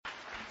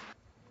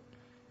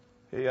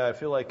Hey, I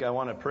feel like I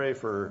want to pray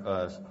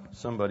for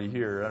somebody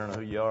here. I don't know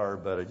who you are,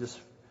 but I just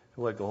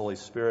feel like the Holy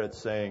Spirit's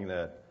saying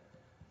that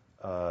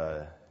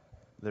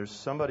there's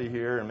somebody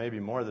here, and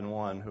maybe more than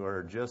one, who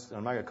are just,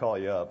 I'm not going to call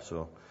you up,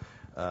 so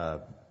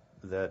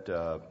that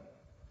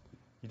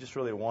you just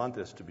really want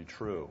this to be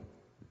true.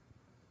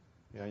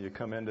 You know, you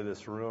come into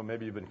this room,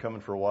 maybe you've been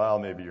coming for a while,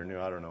 maybe you're new,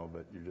 I don't know,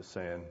 but you're just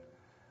saying,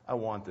 I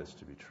want this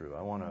to be true.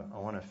 I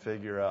want to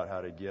figure out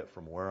how to get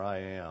from where I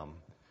am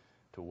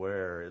to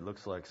where it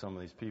looks like some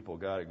of these people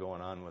got it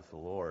going on with the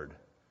Lord.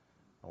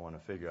 I want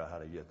to figure out how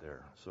to get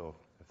there. So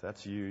if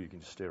that's you, you can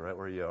just stay right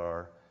where you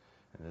are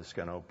and just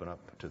kind of open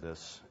up to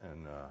this,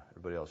 and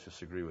everybody else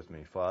just agree with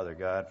me. Father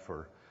God,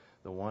 for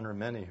the one or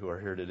many who are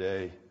here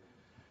today,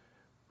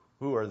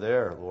 who are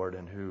there, Lord,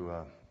 and who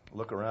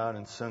look around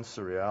and sense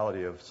the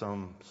reality of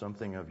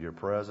something of your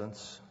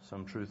presence,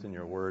 some truth in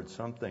your word,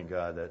 something,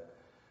 God,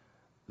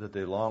 that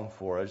they long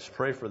for. I just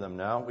pray for them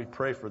now. We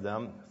pray for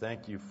them.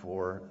 Thank you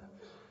for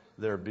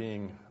their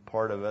being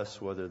part of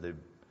us, whether they're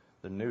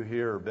new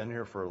here or been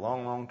here for a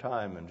long, long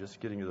time, and just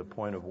getting to the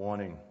point of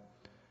wanting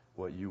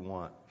what you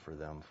want for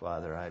them.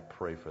 Father, I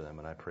pray for them,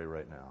 and I pray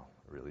right now,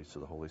 release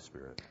of the Holy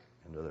Spirit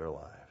into their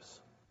lives.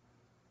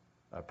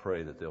 I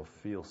pray that they'll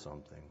feel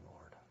something,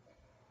 Lord.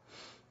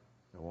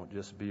 It won't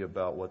just be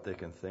about what they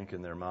can think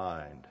in their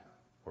mind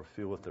or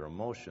feel with their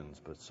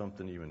emotions, but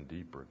something even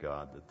deeper,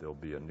 God, that there'll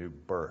be a new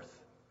birth.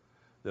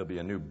 There'll be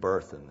a new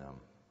birth in them,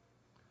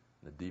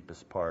 the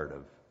deepest part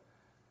of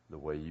the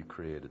way you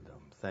created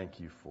them. Thank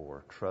you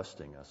for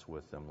trusting us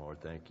with them,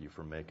 Lord. Thank you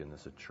for making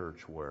this a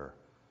church where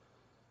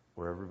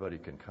everybody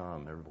can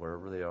come,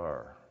 wherever they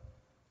are,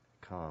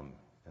 come,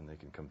 and they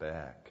can come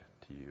back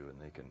to you, and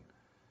they can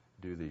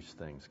do these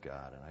things,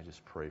 God. And I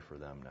just pray for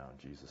them now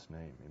in Jesus'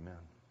 name. Amen.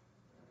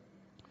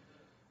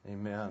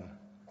 Amen.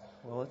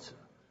 Well,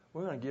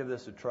 we're going to give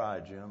this a try,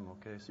 Jim,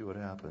 okay, see what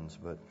happens.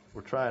 But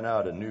we're trying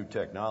out a new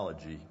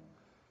technology,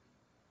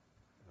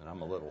 and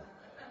I'm a little,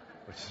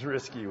 which is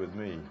risky with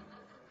me.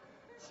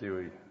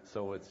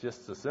 So it's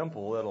just a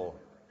simple little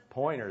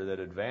pointer that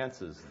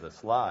advances the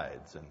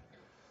slides. And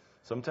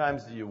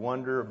sometimes you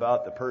wonder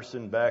about the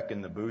person back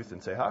in the booth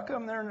and say, how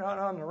come they're not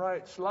on the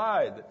right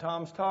slide that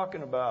Tom's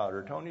talking about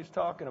or Tony's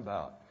talking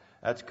about?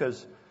 That's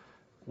because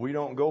we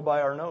don't go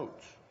by our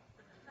notes.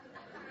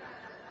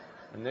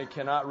 And they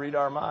cannot read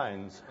our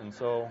minds. And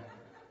so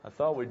I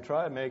thought we'd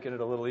try making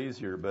it a little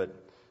easier, but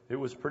it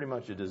was pretty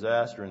much a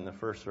disaster in the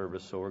first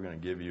service, so we're going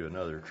to give you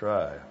another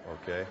try,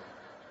 okay?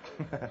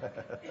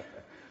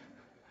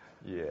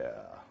 Yeah.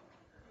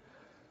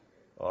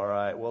 All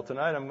right. Well,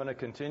 tonight I'm going to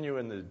continue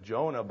in the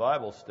Jonah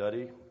Bible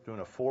study, doing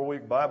a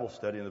 4-week Bible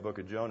study in the book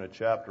of Jonah,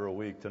 chapter a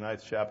week.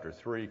 Tonight's chapter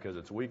 3 because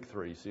it's week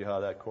 3. See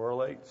how that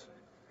correlates?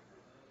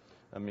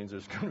 That means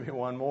there's going to be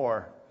one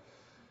more.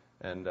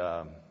 And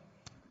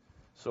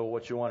so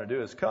what you want to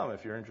do is come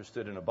if you're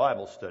interested in a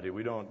Bible study.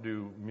 We don't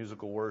do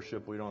musical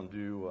worship. We don't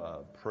do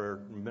prayer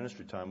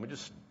ministry time.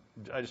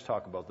 I just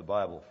talk about the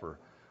Bible for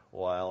a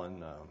while,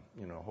 and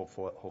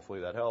hopefully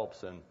that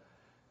helps. And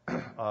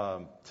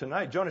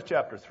tonight, Jonah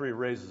chapter 3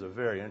 raises a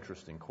very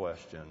interesting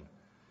question,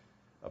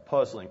 a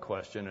puzzling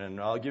question, and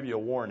I'll give you a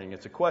warning.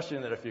 It's a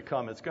question that if you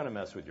come, it's going to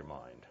mess with your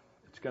mind.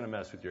 It's going to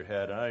mess with your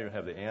head. And I don't even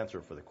have the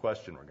answer for the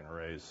question we're going to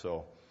raise,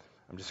 so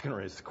I'm just going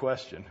to raise the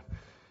question.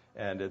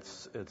 And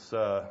it's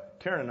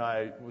Karen and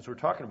I were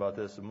talking about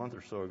this a month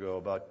or so ago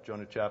about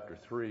Jonah chapter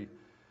 3. We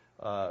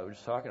were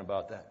just talking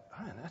about that.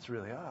 Man, that's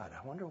really odd.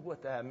 I wonder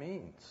what that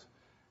means.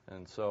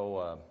 And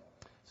so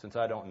since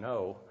I don't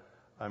know,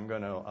 I'm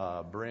going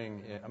to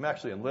I'm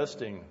actually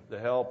enlisting the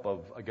help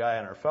of a guy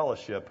in our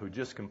fellowship who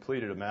just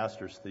completed a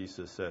master's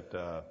thesis at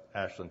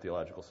Ashland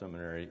Theological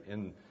Seminary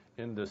in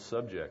this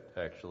subject,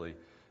 actually.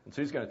 And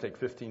so he's going to take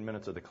 15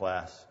 minutes of the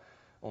class,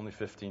 only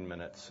 15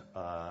 minutes,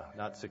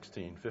 not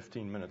 16,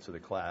 15 minutes of the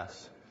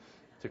class,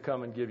 to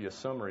come and give you a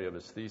summary of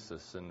his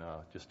thesis and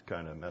just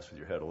kind of mess with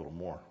your head a little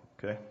more,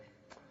 okay?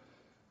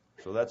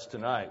 So that's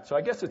tonight. So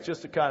I guess it's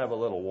just a kind of a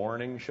little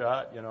warning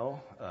shot,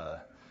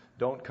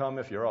 Don't come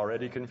if you're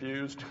already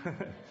confused.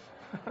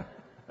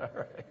 All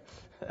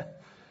right.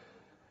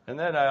 And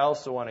then I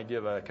also want to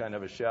give a kind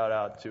of a shout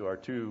out to our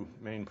 2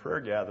 main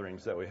prayer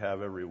gatherings that we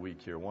have every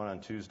week here. One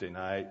on Tuesday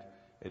night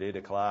at 8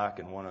 o'clock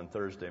and one on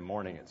Thursday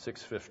morning at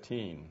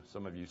 6:15.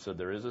 Some of you said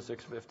there is a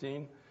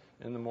 6:15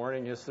 in the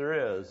morning. Yes,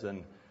 there is.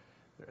 And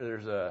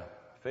there's a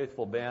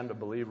faithful band of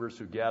believers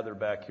who gather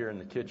back here in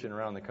the kitchen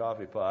around the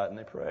coffee pot, and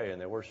they pray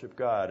and they worship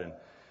God.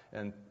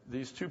 And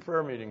these 2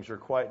 prayer meetings are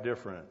quite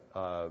different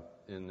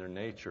in their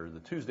nature. The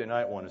Tuesday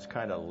night one is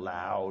kind of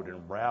loud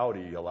and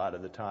rowdy a lot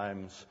of the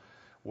times,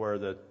 where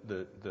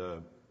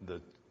the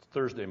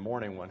Thursday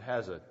morning one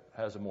has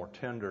a more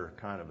tender,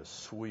 kind of a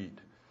sweet,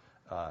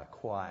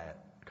 quiet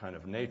kind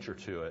of nature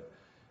to it.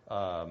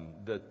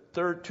 The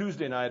third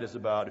Tuesday night is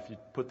about, if you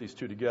put these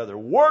 2 together,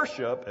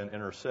 worship and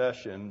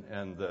intercession,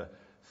 and the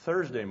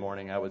Thursday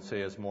morning, I would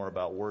say, is more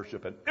about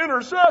worship and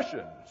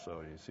intercession.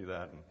 So you see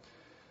that. And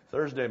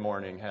Thursday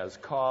morning has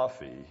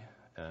coffee,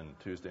 and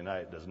Tuesday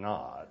night does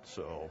not.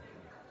 So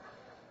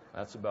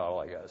that's about all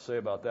I got to say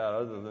about that.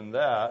 Other than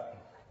that,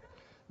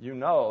 you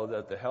know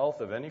that the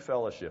health of any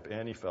fellowship,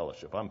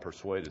 I'm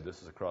persuaded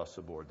this is across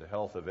the board, the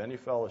health of any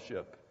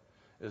fellowship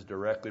is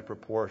directly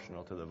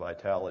proportional to the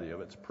vitality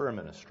of its prayer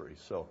ministry.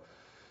 So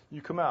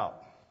you come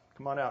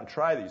on out and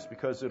try these,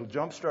 because it'll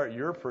jumpstart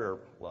your prayer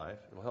life.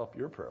 It'll help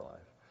your prayer life.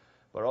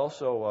 But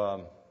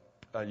also,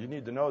 you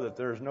need to know that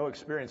there's no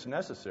experience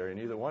necessary in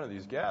either one of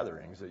these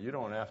gatherings, that you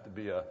don't have to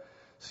be a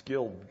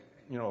skilled,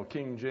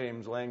 King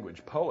James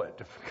language poet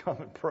to come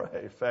and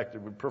pray. In fact,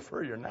 we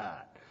prefer you're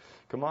not.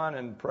 Come on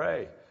and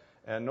pray.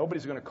 And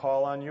nobody's going to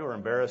call on you or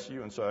embarrass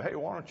you and say, hey,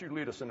 why don't you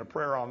lead us in a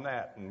prayer on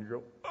that? And you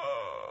go,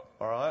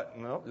 all right.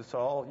 No, it's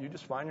all, you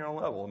just find your own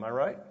level. Am I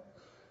right?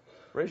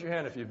 Raise your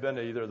hand if you've been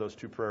to either of those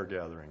two prayer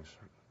gatherings.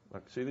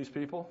 Look, see these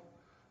people?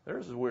 They're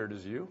as weird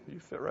as you. You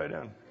fit right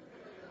in.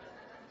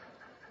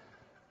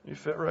 You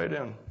fit right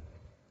in.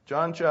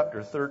 John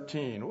chapter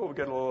 13. Oh, we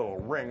got a little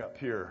ring up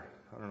here.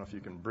 I don't know if you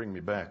can bring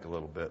me back a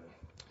little bit.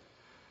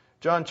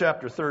 John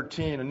chapter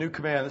 13, a new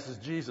command. This is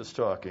Jesus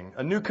talking.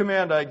 A new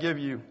command I give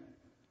you.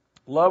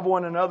 Love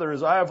one another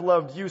as I have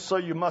loved you, so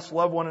you must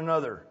love one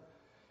another.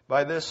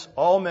 By this,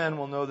 all men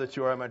will know that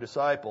you are my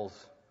disciples,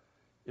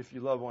 if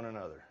you love one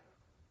another.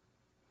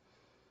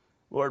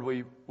 Lord,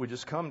 we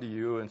just come to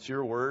you, and it's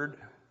your word.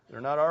 They're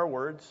not our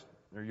words.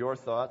 They're your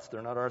thoughts.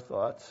 They're not our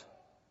thoughts.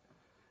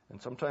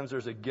 And sometimes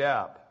there's a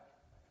gap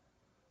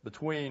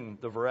between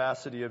the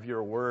veracity of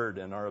your word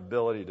and our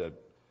ability to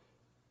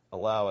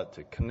allow it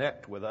to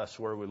connect with us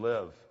where we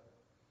live.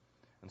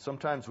 And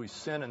sometimes we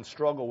sin and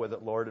struggle with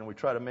it, Lord, and we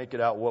try to make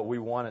it out what we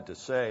want it to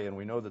say, and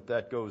we know that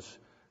that goes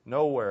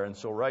nowhere. And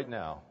so right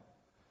now,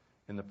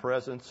 in the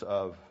presence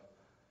of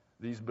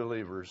these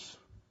believers,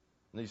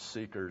 these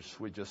seekers,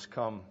 we just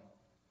come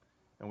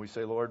and we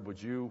say, Lord,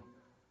 would you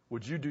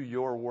do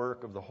your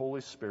work of the Holy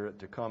Spirit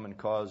to come and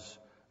cause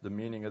the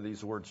meaning of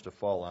these words to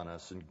fall on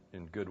us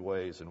in good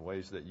ways, in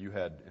ways that you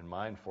had in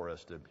mind for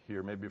us to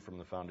hear, maybe from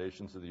the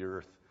foundations of the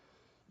earth.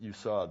 You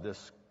saw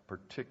this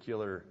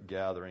particular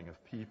gathering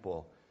of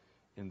people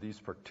in these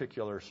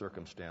particular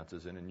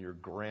circumstances, and in your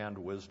grand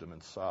wisdom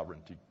and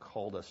sovereignty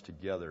called us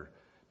together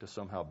to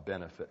somehow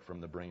benefit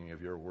from the bringing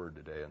of your word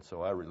today. And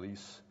so I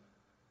release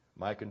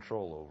my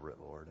control over it,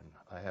 Lord. And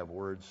I have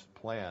words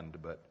planned,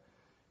 but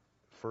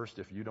first,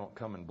 if you don't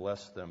come and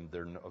bless them,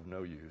 they're of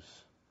no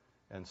use.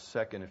 And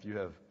second, if you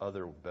have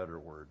other better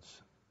words,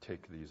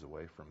 take these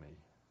away from me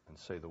and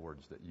say the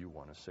words that you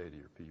want to say to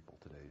your people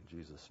today. In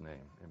Jesus'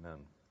 name, amen.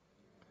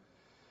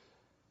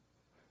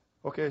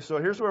 Okay, so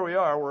here's where we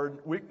are. We're in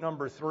week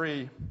number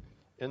 3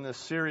 in this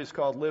series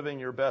called Living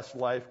Your Best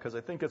Life, because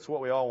I think it's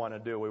what we all want to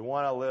do. We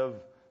want to live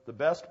the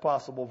best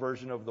possible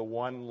version of the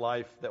one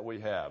life that we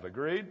have.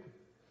 Agreed?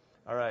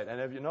 All right, and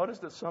have you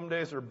noticed that some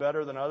days are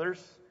better than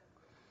others?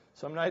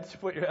 Some nights you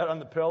put your head on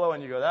the pillow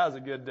and you go, that was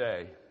a good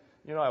day.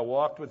 I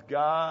walked with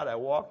God. I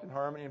walked in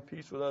harmony and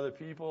peace with other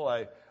people.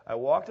 I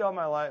walked out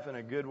my life in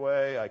a good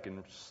way. I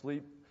can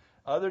sleep.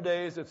 Other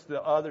days, it's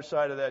the other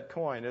side of that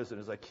coin, isn't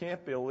it? I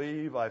can't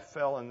believe I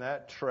fell in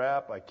that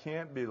trap. I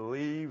can't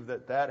believe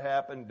that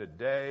happened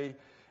today.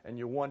 And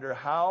you wonder,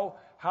 how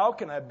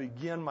can I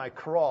begin my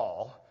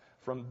crawl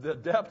from the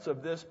depths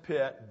of this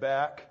pit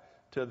back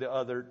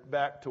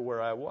to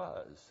where I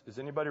was? Is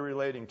anybody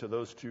relating to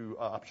those two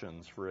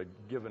options for a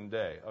given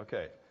day?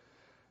 Okay.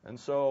 And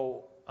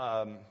so,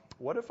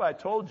 what if I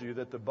told you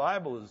that the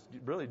Bible is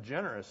really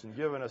generous in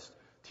giving us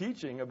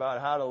teaching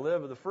about how to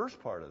live the first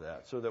part of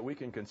that, so that we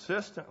can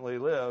consistently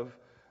live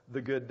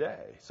the good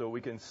day, so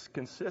we can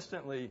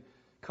consistently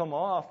come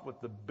off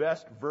with the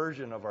best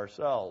version of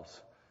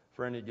ourselves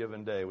for any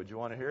given day? Would you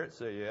want to hear it?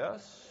 Say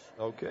yes.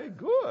 Okay,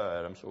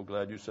 good. I'm so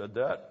glad you said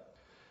that.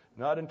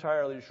 Not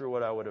entirely sure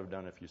what I would have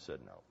done if you said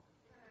no.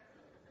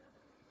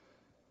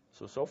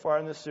 So far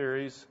in this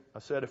series, I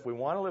said if we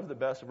want to live the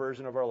best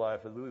version of our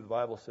life, the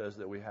Bible says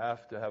that we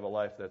have to have a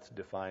life that's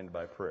defined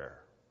by prayer.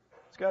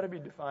 It's got to be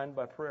defined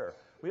by prayer.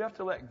 We have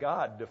to let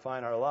God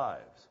define our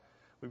lives.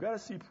 We've got to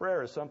see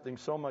prayer as something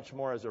so much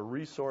more as a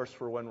resource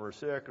for when we're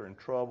sick or in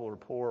trouble or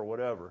poor or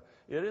whatever.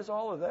 It is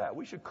all of that.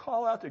 We should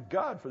call out to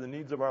God for the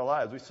needs of our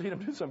lives. We've seen Him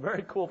do some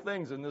very cool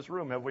things in this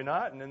room, have we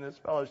not? And in this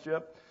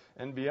fellowship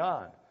and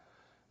beyond.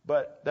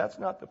 But that's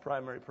not the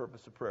primary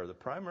purpose of prayer. The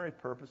primary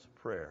purpose of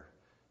prayer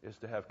is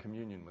to have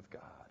communion with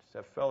God, to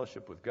have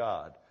fellowship with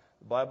God.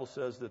 The Bible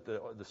says that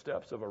the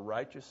steps of a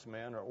righteous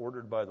man are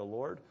ordered by the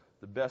Lord.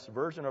 The best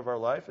version of our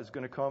life is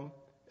going to come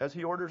as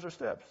He orders our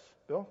steps.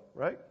 Bill,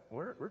 right?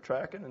 We're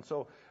tracking. And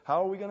so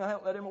how are we going to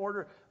let Him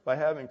order? By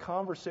having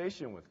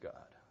conversation with God,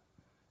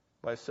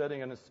 by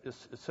setting an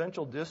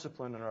essential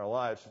discipline in our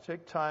lives to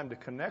take time to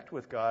connect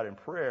with God in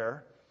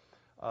prayer,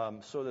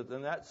 so that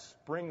then that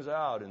springs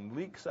out and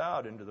leaks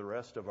out into the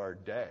rest of our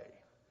day.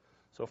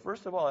 So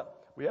first of all,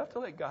 we have to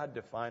let God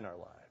define our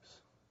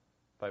lives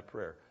by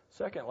prayer.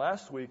 Second,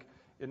 last week,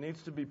 it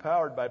needs to be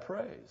powered by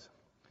praise.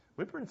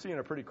 We've been seeing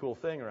a pretty cool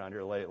thing around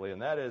here lately,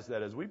 and that is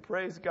that as we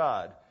praise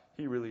God,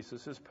 He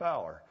releases His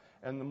power.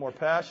 And the more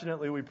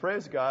passionately we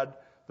praise God,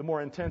 the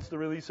more intense the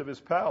release of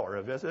His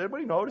power. Has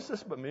anybody noticed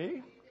this but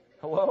me?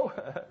 Hello?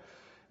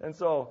 And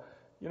so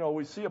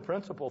we see a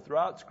principle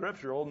throughout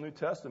Scripture, Old and New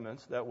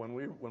Testaments, that when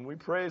we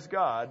praise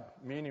God,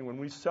 meaning when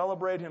we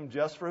celebrate Him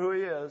just for who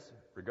He is,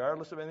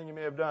 regardless of anything He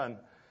may have done,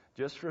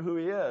 just for who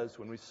He is,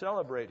 when we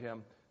celebrate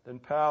Him, then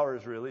power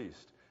is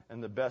released.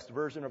 And the best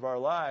version of our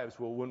lives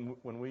will,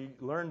 when we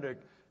learn to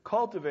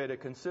cultivate a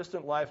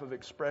consistent life of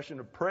expression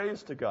of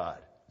praise to God,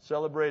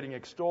 celebrating,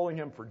 extolling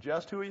Him for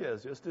just who He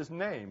is, just His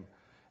name,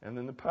 and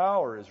then the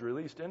power is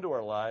released into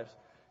our lives,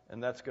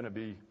 and that's going to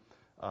be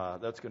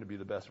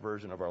the best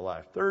version of our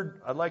life.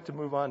 Third, I'd like to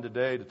move on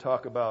today to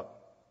talk about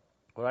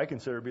what I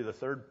consider to be the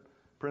third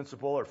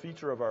principle or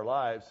feature of our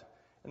lives,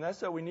 and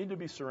that's that we need to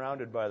be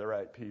surrounded by the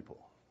right people.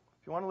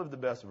 If you want to live the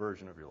best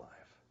version of your life,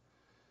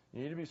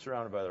 you need to be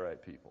surrounded by the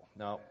right people.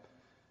 Now,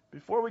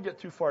 before we get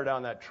too far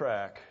down that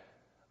track,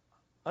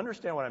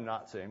 understand what I'm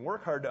not saying.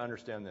 Work hard to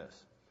understand this.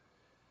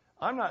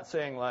 I'm not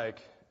saying like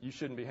you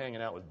shouldn't be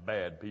hanging out with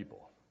bad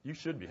people. You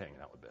should be hanging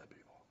out with bad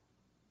people.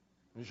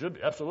 You should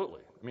be,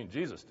 absolutely. I mean,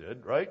 Jesus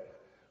did, right?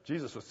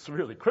 Jesus was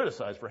severely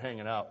criticized for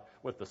hanging out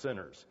with the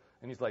sinners.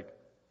 And He's like,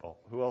 well,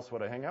 who else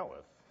would I hang out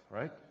with,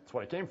 right? That's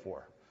what I came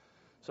for.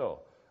 So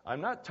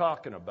I'm not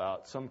talking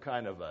about some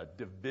kind of a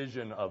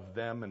division of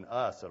them and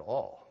us at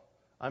all.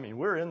 I mean,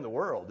 we're in the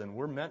world, and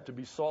we're meant to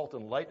be salt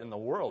and light in the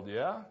world,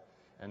 yeah?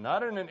 And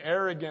not in an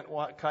arrogant,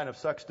 kind of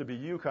sucks to be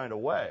you kind of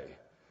way,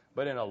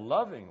 but in a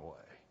loving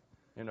way,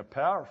 in a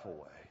powerful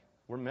way.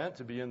 We're meant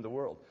to be in the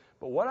world.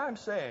 But what I'm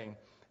saying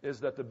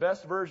is that the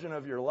best version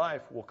of your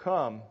life will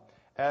come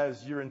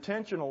as you're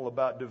intentional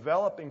about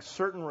developing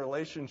certain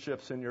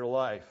relationships in your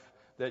life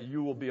that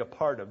you will be a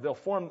part of. They'll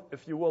form,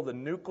 if you will, the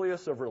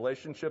nucleus of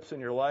relationships in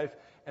your life,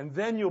 and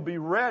then you'll be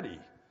ready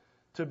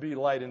to be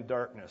light in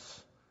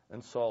darkness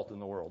and salt in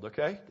the world,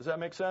 okay? Does that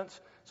make sense?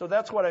 So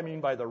that's what I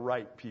mean by the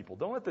right people.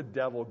 Don't let the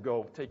devil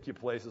go take you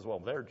places, well,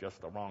 they're just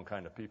the wrong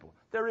kind of people.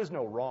 There is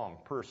no wrong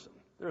person.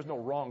 There is no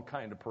wrong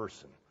kind of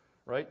person,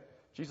 right?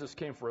 Jesus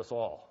came for us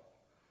all.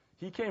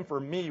 He came for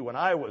me when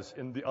I was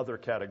in the other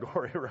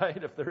category,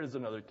 right? If there is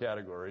another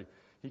category,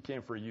 He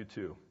came for you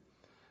too.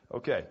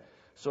 Okay,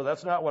 so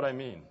that's not what I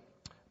mean.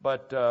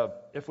 But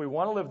if we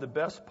want to live the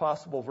best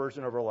possible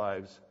version of our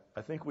lives,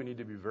 I think we need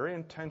to be very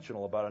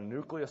intentional about a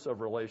nucleus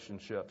of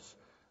relationships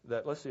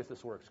that, let's see if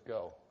this works,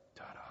 go.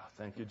 Ta-da,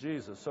 thank you,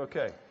 Jesus.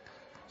 Okay,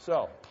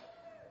 so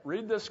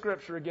read this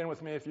scripture again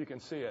with me if you can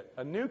see it.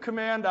 A new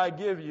command I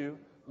give you,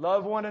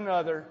 love one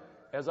another.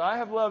 As I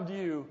have loved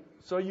you,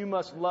 so you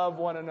must love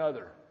one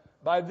another.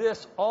 By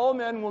this, all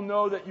men will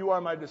know that you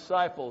are my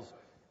disciples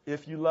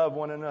if you love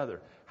one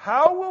another.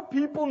 How will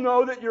people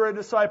know that you're a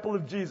disciple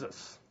of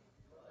Jesus?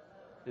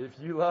 If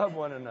you love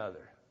one another.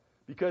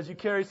 Because you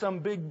carry some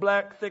big,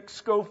 black, thick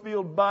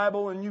Schofield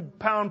Bible and you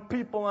pound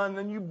people on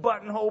and you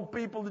buttonhole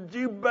people that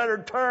you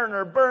better turn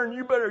or burn,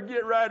 you better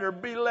get right or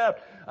be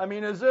left. I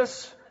mean, is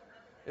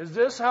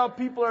this how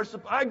people are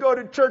supposed? I go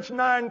to church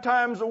 9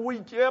 times a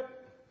week, yep.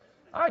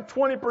 I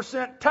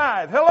 20%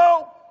 tithe.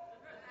 Hello?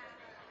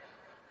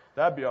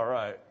 That'd be all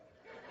right.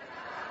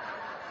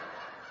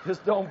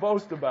 Just don't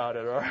boast about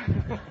it, all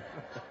right?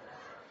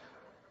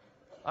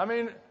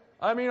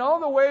 I mean, all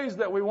the ways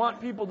that we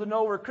want people to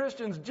know we're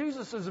Christians,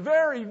 Jesus is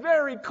very,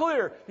 very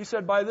clear. He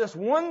said, by this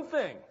one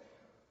thing,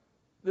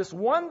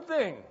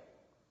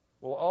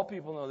 will all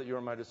people know that you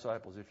are my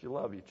disciples if you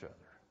love each other.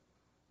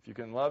 If you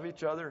can love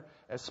each other,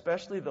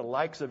 especially the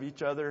likes of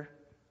each other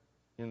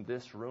in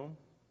this room,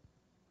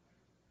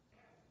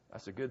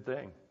 that's a good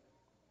thing.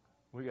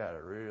 We got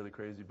a really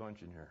crazy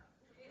bunch in here.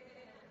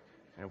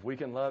 And if we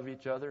can love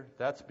each other,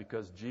 that's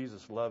because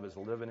Jesus' love is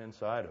living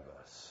inside of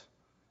us.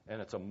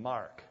 And it's a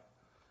mark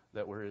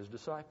that we're His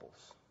disciples.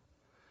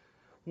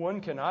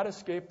 One cannot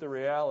escape the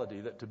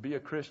reality that to be a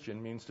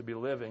Christian means to be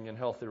living in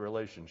healthy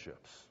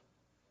relationships.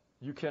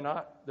 You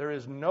cannot. There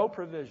is no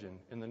provision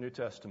in the New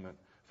Testament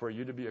for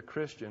you to be a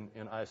Christian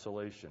in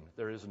isolation.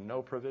 There is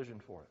no provision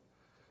for it.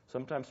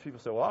 Sometimes people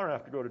say, well, I don't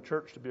have to go to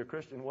church to be a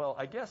Christian. Well,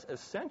 I guess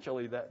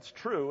essentially that's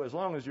true as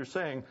long as you're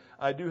saying,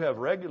 I do have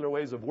regular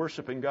ways of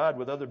worshiping God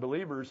with other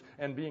believers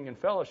and being in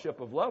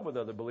fellowship of love with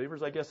other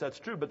believers. I guess that's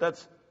true, but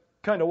that's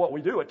kind of what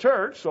we do at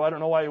church, so I don't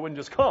know why you wouldn't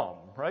just come,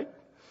 right?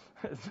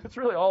 It's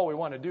really all we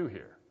want to do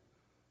here.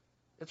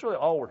 It's really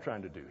all we're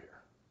trying to do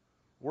here.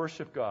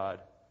 Worship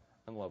God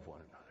and love one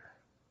another.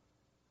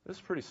 This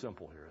is pretty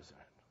simple here, isn't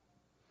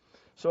it?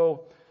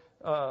 So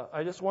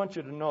I just want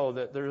you to know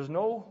that there is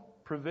no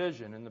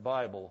provision in the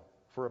Bible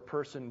for a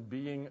person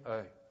being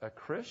a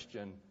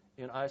Christian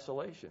in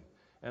isolation.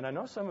 And I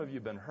know some of you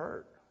have been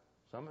hurt.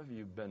 Some of you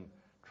have been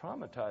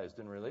traumatized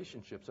in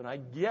relationships. And I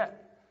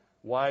get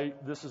why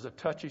this is a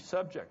touchy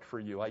subject for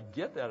you. I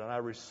get that and I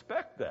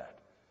respect that.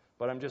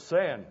 But I'm just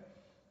saying,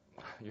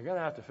 you're going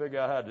to have to figure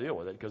out how to deal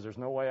with it because there's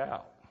no way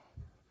out.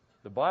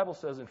 The Bible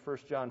says in 1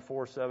 John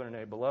 4, 7 and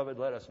 8, Beloved,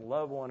 let us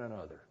love one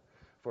another.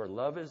 For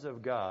love is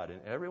of God, and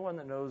everyone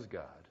that knows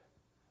God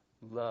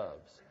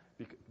loves,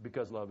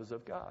 because love is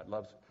of God.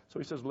 So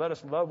he says, let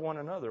us love one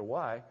another.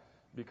 Why?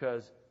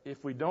 Because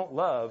if we don't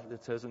love,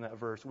 it says in that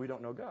verse, we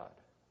don't know God.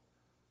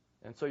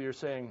 And so you're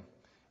saying,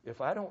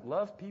 if I don't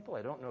love people,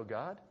 I don't know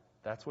God?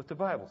 That's what the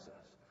Bible says.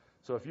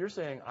 So if you're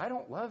saying, I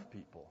don't love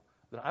people,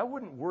 then I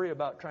wouldn't worry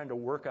about trying to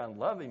work on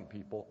loving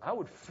people. I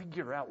would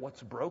figure out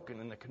what's broken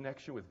in the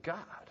connection with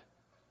God.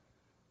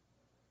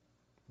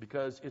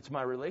 Because it's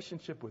my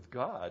relationship with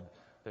God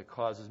that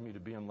causes me to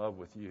be in love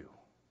with you.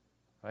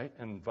 Right?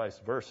 And vice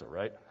versa,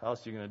 right? How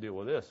else are you going to deal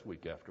with this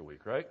week after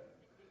week, right?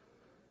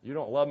 You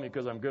don't love me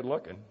because I'm good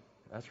looking.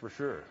 That's for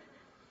sure.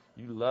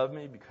 You love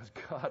me because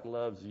God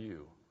loves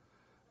you.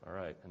 All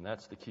right, and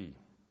that's the key.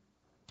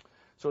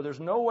 So there's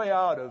no way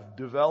out of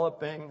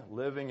developing,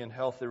 living in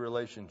healthy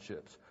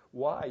relationships.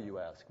 Why, you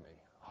ask me?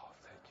 Oh,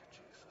 thank you,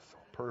 Jesus. So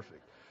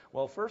perfect.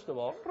 Well, first of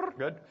all,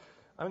 good.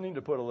 I need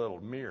to put a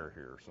little mirror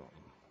here or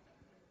something.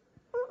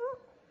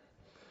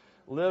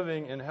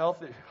 Living in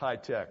healthy, high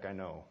tech, I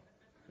know.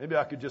 Maybe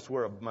I could just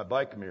wear my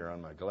bike mirror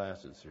on my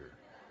glasses here.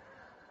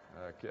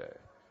 Okay.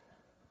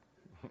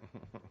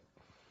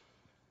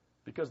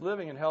 Because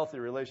living in healthy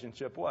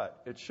relationship,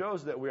 what? It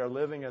shows that we are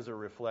living as a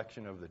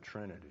reflection of the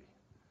Trinity.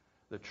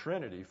 The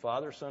Trinity,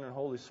 Father, Son, and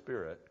Holy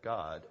Spirit,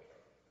 God,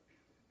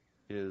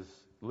 is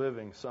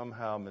living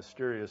somehow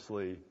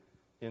mysteriously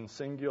in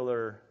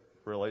singular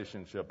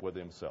relationship with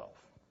himself.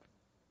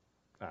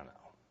 I don't know.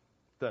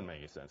 Doesn't make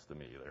any sense to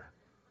me either.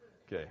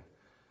 Okay.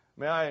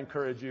 May I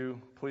encourage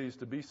you, please,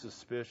 to be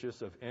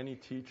suspicious of any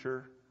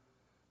teacher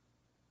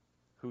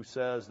who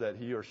says that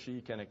he or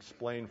she can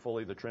explain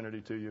fully the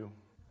Trinity to you.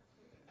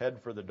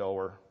 Head for the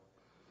door.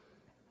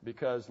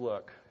 Because,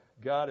 look,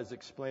 God is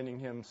explaining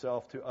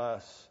himself to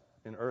us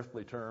in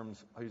earthly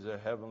terms. He's a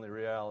heavenly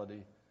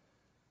reality.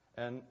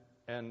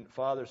 And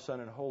Father, Son,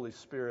 and Holy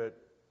Spirit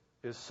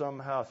is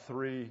somehow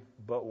three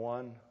but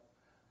one.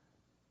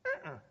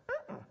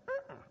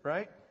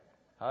 Right?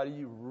 How do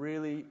you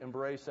really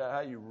embrace that?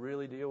 How do you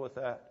really deal with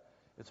that?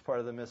 It's part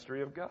of the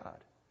mystery of God.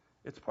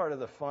 It's part of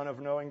the fun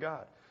of knowing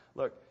God.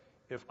 Look,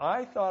 if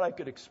I thought I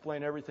could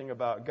explain everything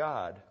about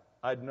God,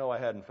 I'd know I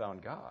hadn't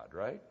found God,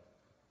 right?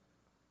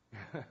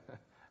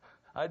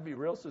 I'd be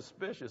real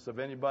suspicious of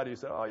anybody who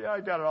said, oh, yeah, I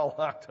got it all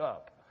locked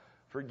up.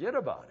 Forget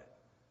about it.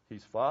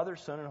 He's Father,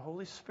 Son, and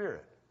Holy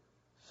Spirit.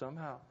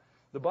 Somehow.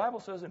 The Bible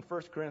says in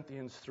 1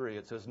 Corinthians 3,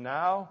 it says,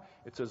 now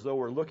it's as though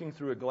we're looking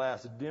through a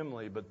glass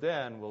dimly, but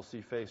then we'll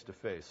see face to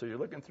face. So you're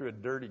looking through a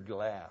dirty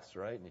glass,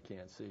 right, and you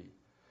can't see.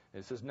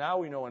 And it says, now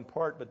we know in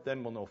part, but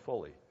then we'll know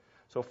fully.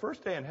 So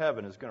first day in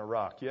heaven is going to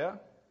rock, yeah?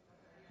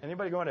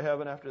 Anybody going to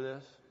heaven after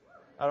this?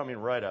 I don't mean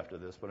right after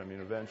this, but I mean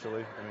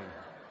eventually.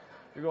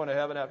 You're going to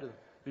heaven after this.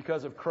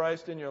 Because of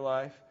Christ in your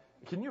life.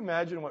 Can you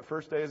imagine what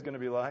first day is going to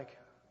be like?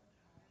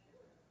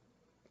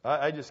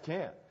 I just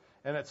can't.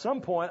 And at some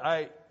point,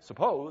 I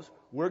suppose,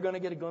 we're going to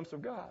get a glimpse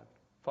of God,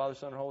 Father,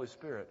 Son, and Holy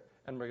Spirit.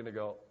 And we're going to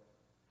go,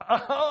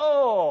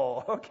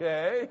 oh,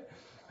 okay.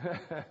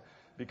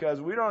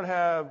 Because we don't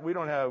have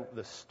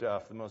the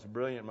stuff. The most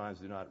brilliant minds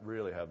do not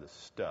really have the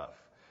stuff.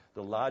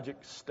 The logic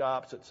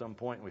stops at some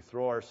point and we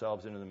throw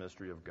ourselves into the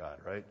mystery of God,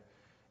 right?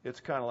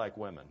 It's kind of like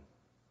women.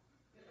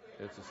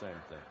 It's the same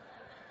thing.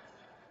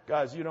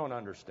 Guys, you don't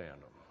understand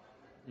them.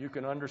 You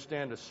can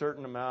understand a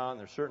certain amount, and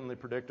they're certainly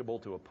predictable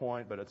to a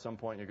point, but at some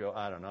point you go,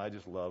 I don't know, I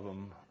just love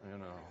them,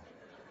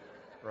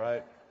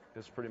 right?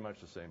 It's pretty much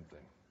the same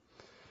thing.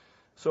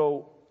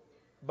 So,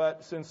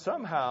 but since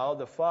somehow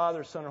the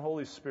Father, Son, and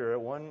Holy Spirit,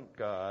 one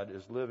God,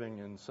 is living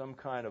in some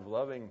kind of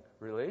loving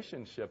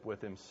relationship with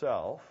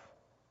himself,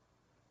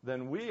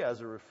 then we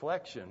as a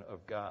reflection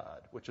of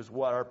God, which is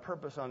what our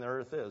purpose on the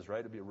earth is,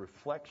 right? To be a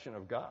reflection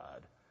of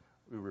God.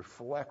 We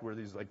reflect, we're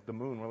these, like the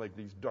moon, we're like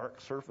these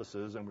dark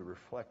surfaces, and we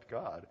reflect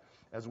God.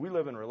 As we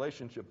live in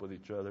relationship with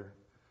each other,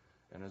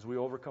 and as we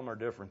overcome our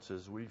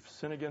differences, we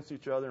sin against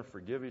each other and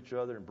forgive each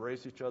other,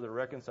 embrace each other,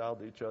 reconcile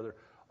to each other,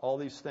 all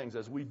these things.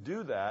 As we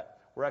do that,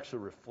 we're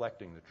actually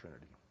reflecting the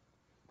Trinity.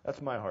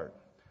 That's my heart.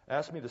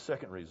 Ask me the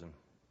second reason.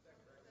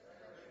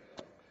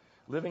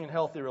 Living in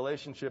healthy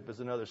relationship is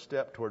another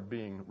step toward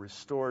being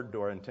restored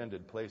to our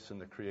intended place in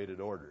the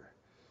created order.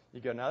 You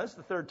go, now this is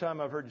the third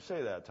time I've heard you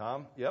say that,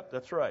 Tom. Yep,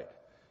 that's right.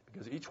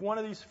 Because each one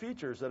of these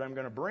features that I'm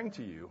going to bring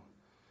to you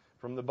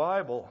from the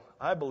Bible,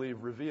 I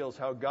believe, reveals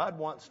how God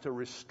wants to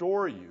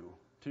restore you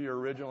to your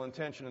original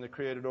intention in the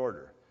created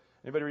order.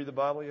 Anybody read the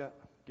Bible yet?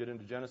 Get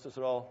into Genesis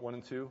at all? 1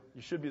 and 2?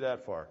 You should be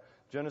that far.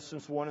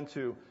 Genesis 1 and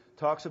 2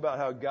 talks about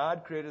how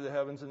God created the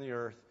heavens and the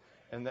earth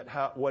and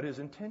that what his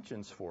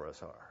intentions for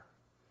us are.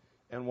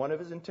 And one of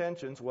his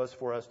intentions was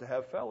for us to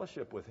have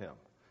fellowship with him.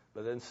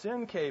 But then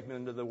sin came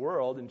into the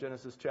world in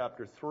Genesis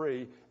chapter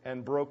 3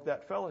 and broke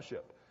that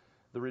fellowship.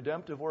 The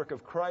redemptive work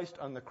of Christ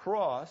on the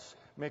cross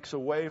makes a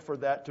way for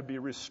that to be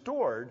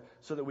restored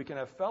so that we can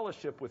have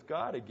fellowship with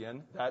God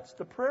again. That's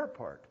the prayer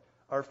part.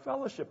 Our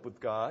fellowship with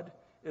God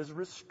is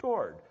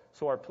restored.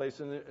 So our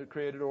place in the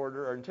created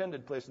order, our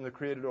intended place in the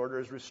created order,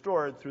 is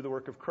restored through the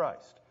work of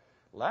Christ.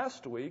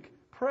 Last week,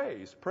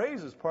 praise.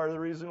 Praise is part of the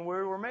reason we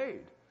were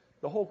made.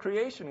 The whole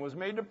creation was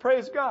made to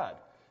praise God.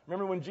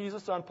 Remember when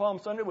Jesus on Palm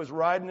Sunday was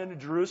riding into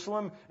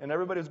Jerusalem and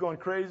everybody was going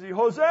crazy,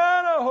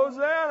 Hosanna,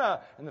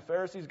 Hosanna! And the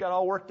Pharisees got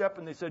all worked up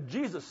and they said,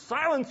 Jesus,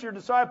 silence your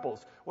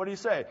disciples. What did he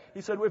say?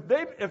 He said,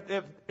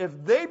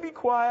 if they be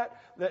quiet,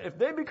 if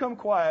they become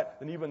quiet,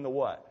 then even the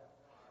what?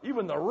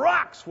 Even the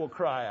rocks will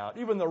cry out.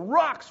 Even the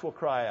rocks will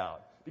cry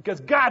out because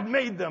God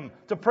made them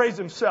to praise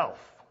Himself.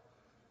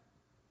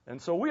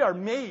 And so we are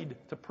made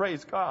to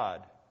praise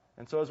God.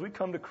 And so as we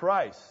come to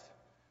Christ,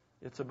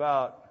 it's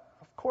about,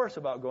 of course,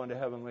 about going to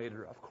heaven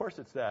later. Of course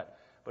it's that.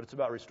 But it's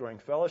about restoring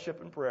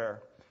fellowship and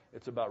prayer.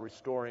 It's about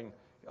restoring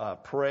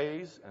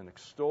praise and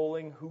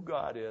extolling who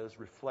God is,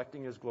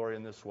 reflecting His glory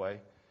in this way.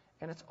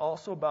 And it's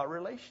also about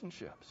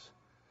relationships.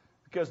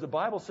 Because the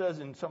Bible says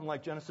in something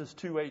like Genesis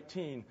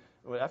 2:18,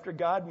 after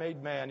God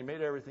made man, He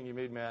made everything, He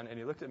made man, and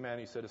He looked at man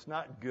and He said, it's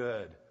not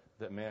good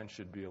that man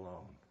should be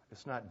alone.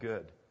 It's not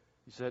good.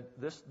 He said,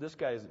 this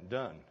guy isn't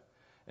done.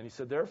 And He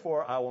said,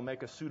 therefore, I will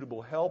make a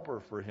suitable helper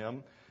for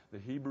him. The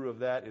Hebrew of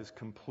that is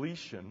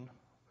completion.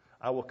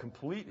 I will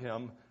complete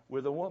him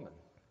with a woman.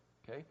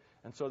 Okay?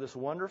 And so this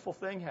wonderful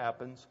thing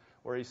happens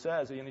where He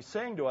says, and He's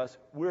saying to us,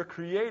 we're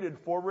created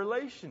for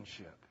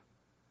relationship.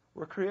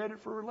 We're created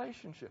for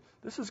relationship.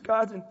 This is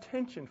God's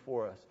intention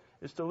for us,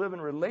 is to live in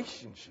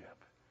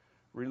relationship.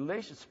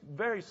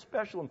 Very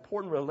special,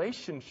 important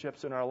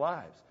relationships in our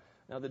lives.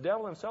 Now, the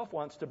devil himself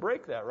wants to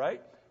break that,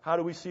 right? How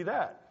do we see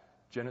that?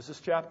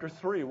 Genesis chapter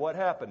 3, what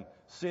happened?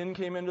 Sin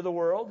came into the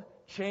world,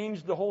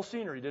 changed the whole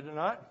scenery, did it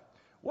not?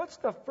 What's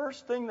the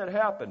first thing that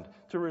happened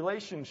to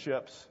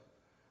relationships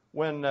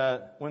when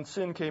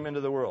sin came into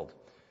the world?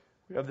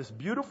 We have this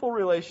beautiful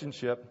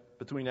relationship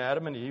between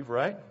Adam and Eve,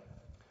 right?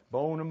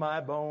 Bone of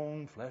my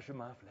bone, flesh of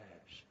my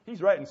flesh.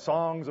 He's writing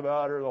songs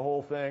about her, the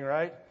whole thing,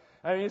 right?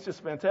 I mean, it's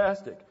just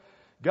fantastic.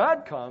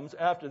 God comes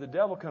after the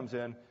devil comes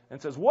in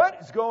and says, what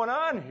is going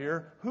on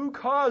here? Who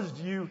caused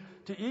you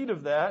to eat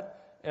of that?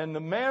 And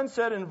the man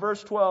said in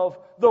verse 12,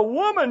 the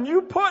woman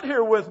you put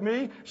here with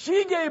me,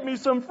 she gave me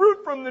some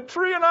fruit from the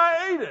tree and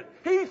I ate it.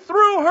 He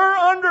threw her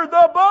under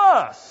the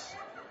bus.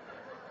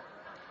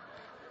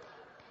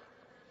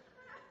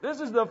 This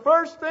is the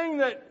first thing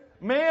that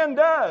man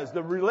does.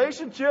 The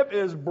relationship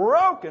is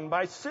broken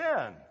by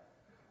sin.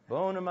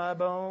 Bone of my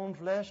bone,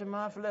 flesh of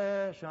my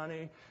flesh,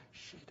 honey.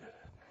 She did it.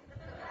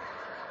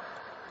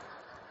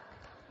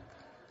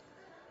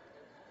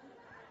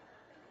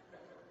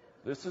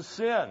 This is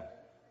sin.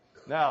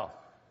 Now,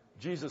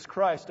 Jesus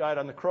Christ died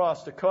on the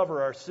cross to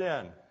cover our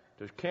sin,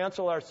 to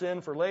cancel our sin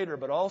for later,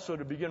 but also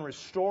to begin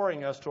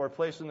restoring us to our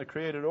place in the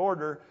created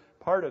order.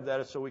 Part of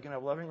that is so we can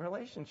have loving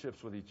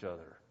relationships with each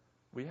other.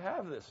 We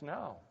have this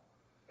now.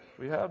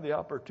 We have the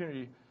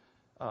opportunity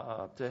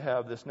to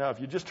have this now. If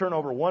you just turn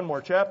over one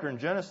more chapter in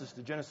Genesis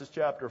to Genesis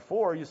chapter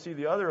 4, you see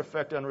the other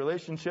effect on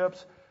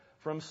relationships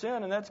from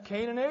sin, and that's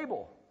Cain and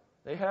Abel.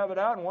 They have it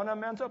out, and one of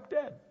them ends up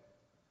dead.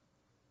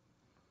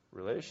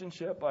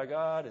 Relationship by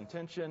God,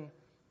 intention,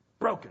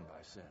 broken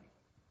by sin.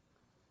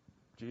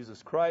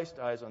 Jesus Christ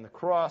dies on the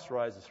cross,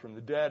 rises from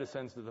the dead,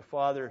 ascends to the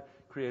Father,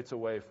 creates a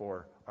way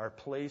for our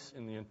place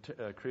in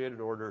the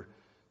created order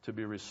to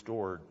be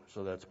restored.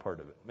 So that's part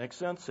of it. Make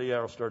sense? So yeah,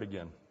 I'll start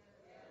again.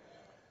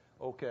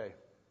 Okay.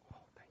 Oh,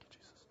 thank you,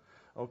 Jesus.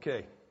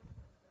 Okay.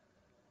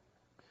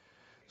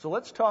 So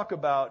let's talk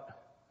about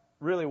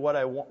really what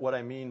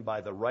I mean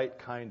by the right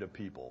kind of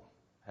people,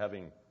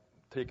 having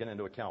taken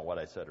into account what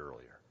I said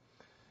earlier.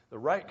 The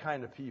right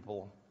kind of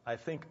people, I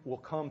think, will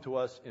come to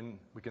us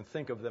we can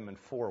think of them in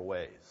four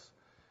ways.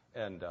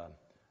 And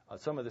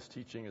some of this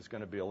teaching is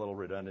going to be a little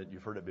redundant.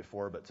 You've heard it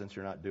before, but since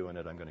you're not doing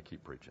it, I'm going to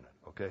keep preaching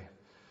it, okay?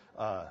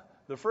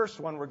 The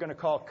first one we're going to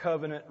call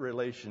covenant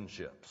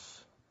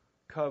relationships.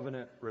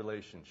 Covenant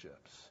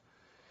relationships.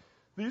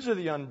 These are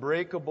the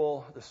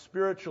unbreakable, the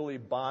spiritually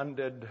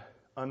bonded,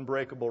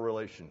 unbreakable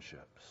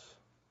relationships.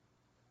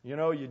 You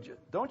know,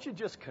 don't you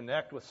just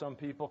connect with some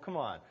people? Come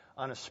on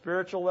a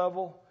spiritual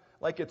level?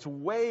 Like it's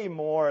way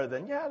more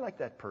than, yeah, I like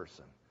that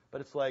person.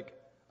 But it's like,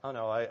 I don't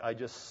know, I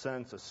just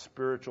sense a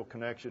spiritual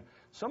connection.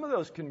 Some of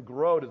those can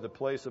grow to the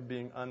place of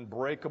being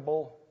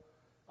unbreakable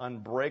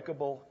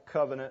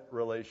covenant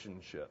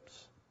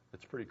relationships.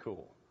 It's pretty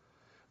cool.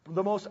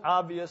 The most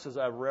obvious, as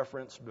I've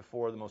referenced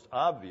before, the most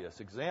obvious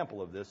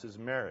example of this is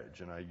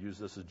marriage. And I use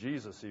this as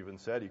Jesus even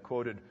said. He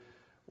quoted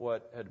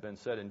what had been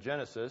said in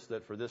Genesis,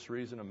 that for this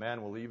reason a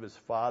man will leave his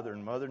father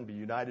and mother and be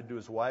united to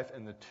his wife,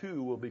 and the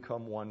two will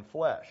become one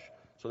flesh.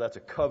 So that's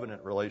a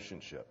covenant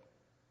relationship.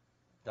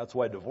 That's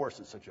why divorce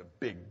is such a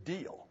big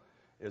deal,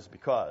 is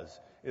because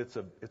it's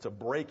a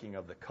breaking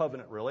of the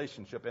covenant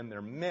relationship, and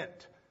they're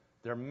meant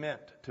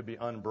to be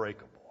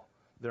unbreakable.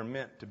 They're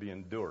meant to be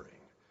enduring.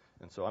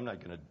 And so I'm not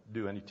going to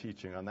do any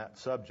teaching on that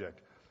subject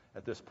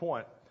at this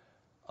point,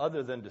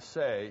 other than to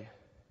say,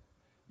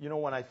 you know,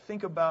 when I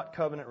think about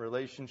covenant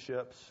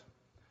relationships,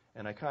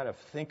 and I kind of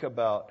think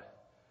about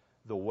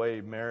the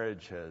way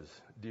marriage has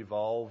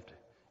devolved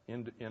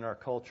in our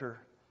culture,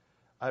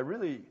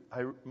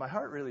 my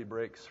heart really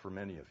breaks for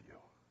many of you,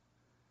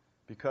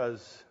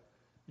 because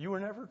you were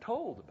never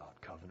told about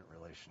covenant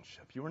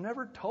relationship. You were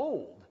never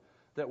told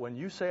that when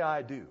you say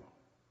I do,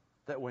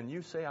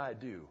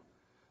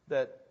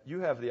 that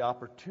you have the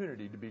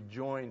opportunity to be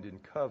joined in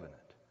covenant.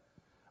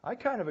 I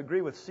kind of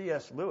agree with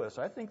C.S. Lewis.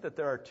 I think that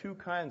there are two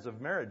kinds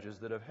of marriages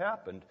that have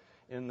happened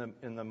in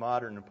the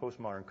modern and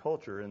postmodern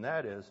culture, and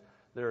that is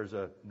there's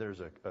a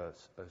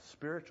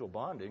spiritual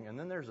bonding, and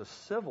then there's a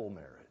civil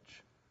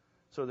marriage.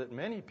 So that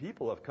many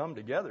people have come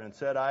together and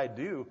said, I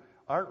do,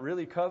 aren't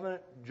really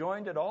covenant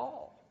joined at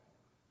all.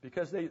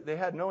 Because they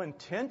had no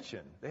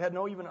intention. They had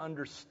no even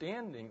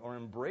understanding or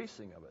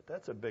embracing of it.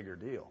 That's a bigger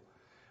deal.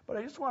 But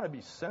I just want to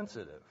be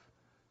sensitive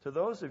to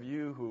those of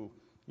you who,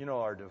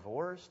 are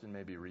divorced and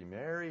maybe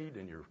remarried,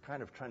 and you're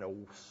kind of trying to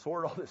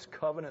sort all this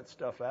covenant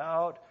stuff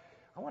out.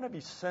 I want to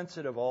be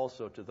sensitive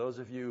also to those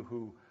of you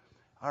who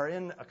are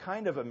in a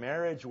kind of a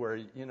marriage where,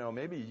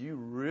 maybe you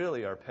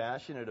really are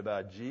passionate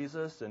about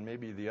Jesus and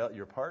maybe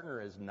your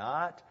partner is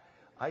not.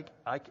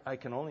 I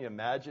can only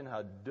imagine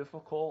how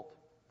difficult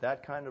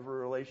that kind of a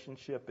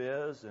relationship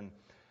is. And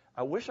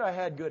I wish I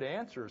had good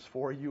answers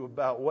for you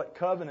about what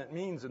covenant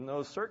means in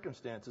those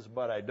circumstances,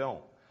 but I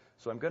don't.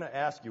 So I'm going to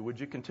ask you, would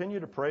you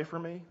continue to pray for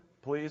me,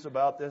 please,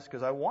 about this?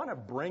 Because I want to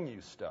bring you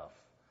stuff.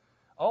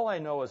 All I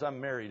know is I'm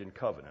married in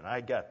covenant.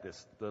 I got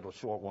this little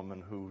short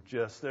woman who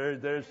just,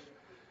 there's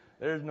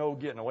no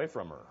getting away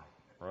from her,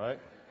 right?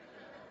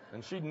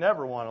 And she'd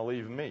never want to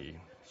leave me.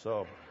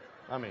 So,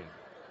 come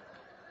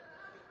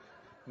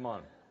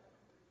on,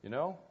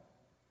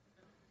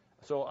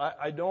 So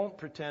I don't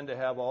pretend to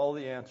have all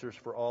the answers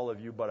for all of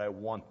you, but I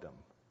want them.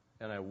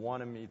 And I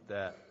want to meet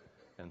that.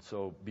 And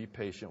so be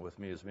patient with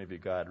me as maybe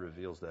God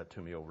reveals that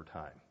to me over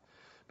time.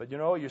 But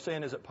you're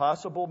saying, is it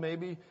possible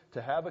maybe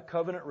to have a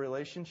covenant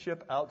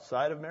relationship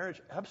outside of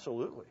marriage?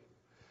 Absolutely.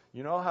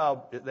 You know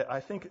how I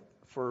think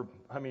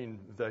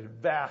the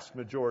vast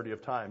majority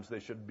of times they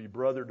should be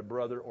brother to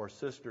brother or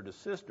sister to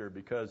sister,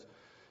 because,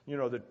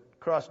 the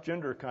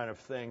cross-gender kind of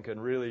thing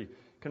can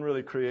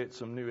really create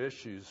some new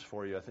issues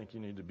for you. I think you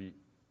need to be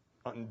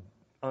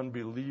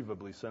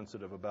unbelievably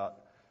sensitive about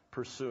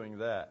pursuing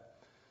that.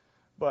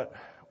 But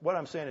what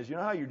I'm saying is,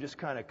 how you're just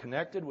kind of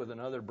connected with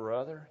another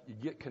brother? You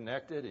get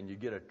connected and you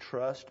get a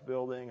trust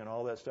building and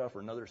all that stuff, or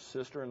another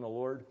sister in the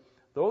Lord.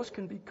 Those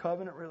can be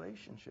covenant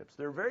relationships.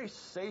 They're very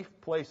safe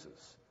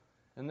places,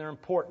 and they're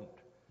important.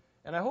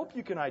 And I hope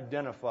you can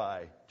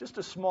identify just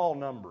a small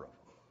number of them.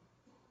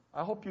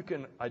 I hope you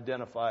can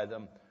identify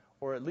them,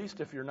 or at least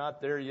if you're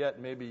not there yet,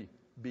 maybe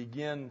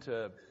begin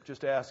to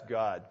just ask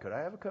God, could I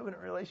have a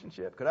covenant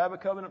relationship? Could I have a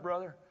covenant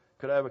brother?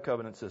 Could I have a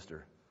covenant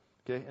sister?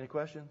 Okay, any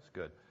questions?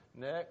 Good.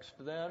 Next,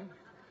 then,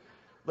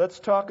 let's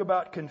talk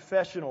about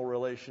confessional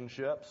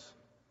relationships.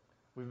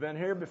 We've been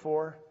here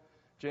before.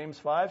 James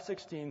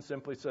 5:16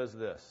 simply says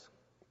this: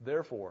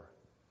 therefore,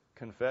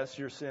 confess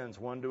your sins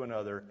one to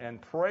another and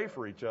pray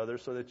for each other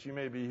so that you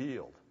may be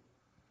healed.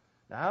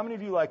 Now, how many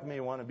of you, like me,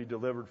 want to be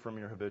delivered from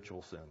your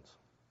habitual sins?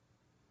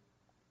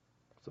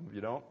 Some of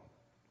you don't.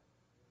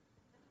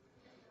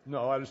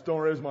 No, I just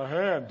don't raise my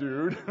hand,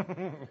 dude.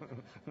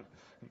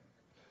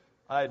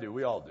 I do.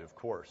 We all do, of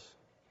course.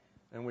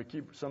 And we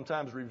keep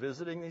sometimes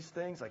revisiting these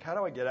things. Like, how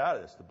do I get out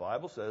of this? The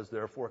Bible says,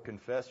 therefore,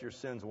 confess your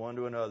sins one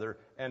to another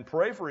and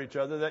pray for each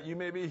other that you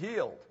may be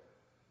healed.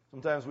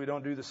 Sometimes we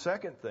don't do the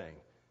second thing.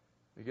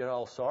 We get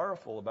all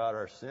sorrowful about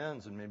our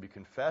sins and maybe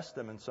confess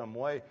them in some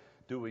way.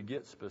 Do we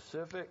get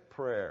specific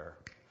prayer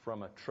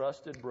from a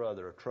trusted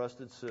brother, a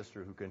trusted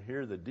sister who can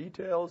hear the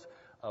details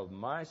of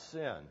my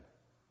sin?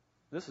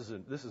 This is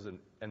an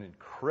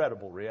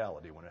incredible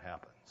reality when it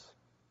happens.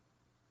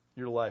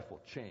 Your life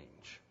will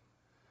change.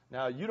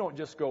 Now, you don't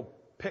just go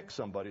pick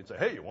somebody and say,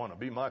 hey, you want to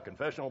be my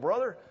confessional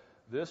brother?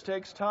 This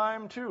takes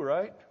time too,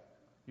 right?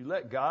 You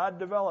let God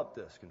develop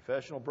this.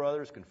 Confessional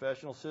brothers,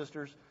 confessional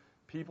sisters,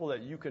 people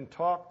that you can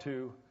talk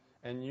to,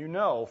 and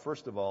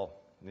first of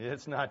all,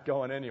 it's not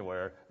going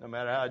anywhere, no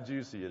matter how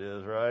juicy it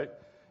is, right?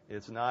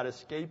 It's not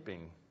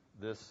escaping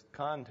this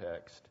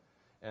context,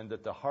 and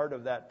that the heart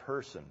of that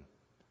person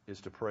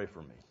is to pray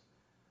for me.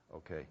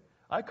 Okay.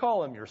 I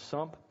call him your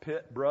sump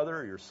pit brother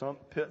or your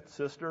sump pit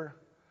sister.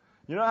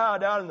 You know how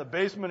down in the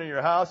basement of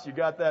your house you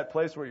got that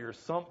place where your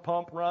sump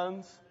pump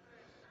runs?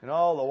 And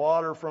all the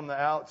water from the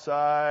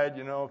outside,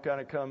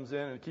 kind of comes in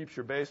and keeps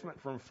your basement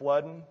from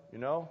flooding,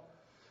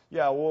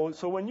 Yeah, well,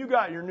 so when you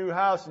got your new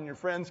house and your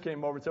friends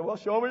came over and said, well,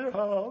 show me your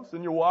house,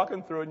 and you're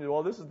walking through it and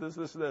well, this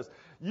is this.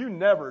 You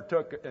never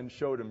took and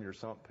showed them your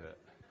sump pit.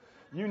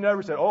 You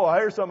never said, oh,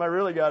 here's something I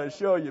really got to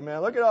show you,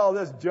 man. Look at all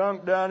this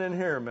junk down in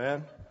here,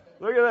 man.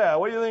 Look at that.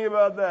 What do you think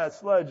about that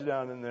sludge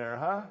down in there,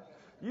 huh?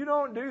 You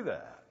don't do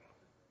that.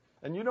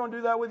 And you don't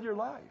do that with your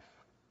life.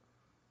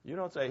 You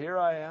don't say, here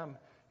I am,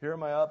 here are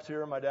my ups,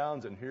 here are my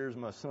downs, and here's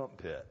my sump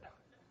pit.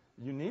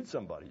 You need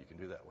somebody you can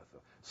do that with.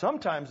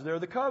 Sometimes they're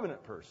the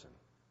covenant person.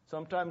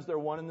 Sometimes they're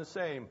one and the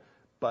same,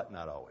 but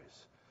not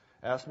always.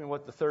 Ask me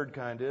what the third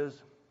kind is.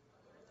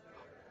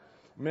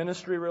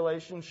 Ministry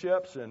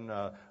relationships. In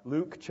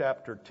Luke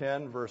chapter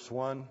 10, verse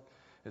 1,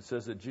 it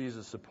says that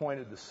Jesus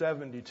appointed the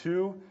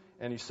 72,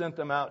 and he sent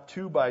them out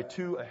 2 by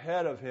 2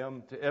 ahead of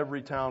him to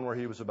every town where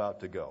he was about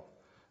to go.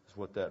 That's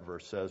what that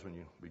verse says.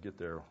 When we get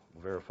there,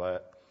 we'll verify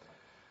it.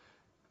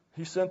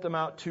 He sent them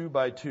out 2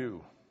 by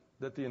 2.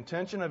 That the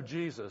intention of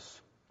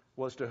Jesus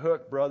was to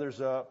hook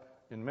brothers up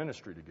in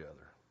ministry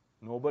together.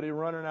 Nobody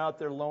running out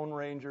there lone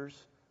rangers,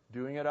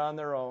 doing it on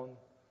their own.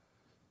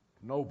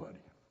 Nobody.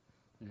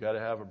 You got to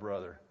have a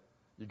brother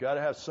You got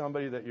to have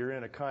somebody that you're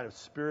in a kind of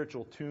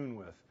spiritual tune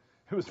with.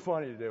 It was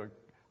funny today when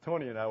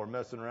Tony and I were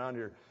messing around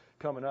here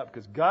coming up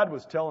because God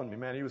was telling me,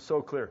 man, he was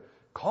so clear.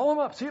 Call them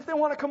up. See if they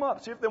want to come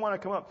up. See if they want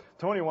to come up.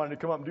 Tony wanted to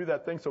come up and do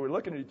that thing, so we're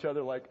looking at each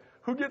other like,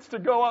 who gets to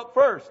go up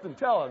first and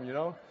tell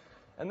them,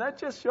 And that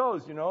just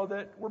shows,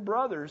 that we're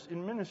brothers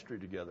in ministry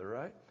together,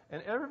 right?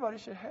 And everybody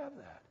should have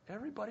that.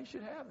 Everybody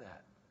should have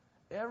that.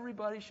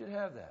 Everybody should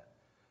have that.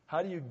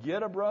 How do you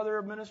get a brother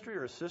of ministry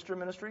or a sister of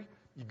ministry?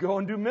 You go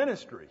and do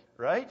ministry,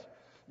 right?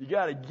 You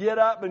got to get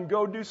up and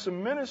go do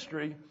some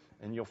ministry,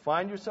 and you'll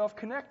find yourself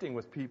connecting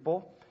with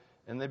people,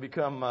 and they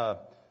become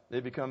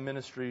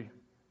ministry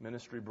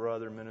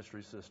brother,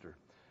 ministry sister.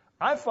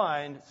 I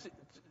find,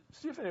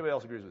 see if anybody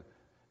else agrees with it.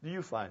 Do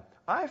you find?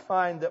 I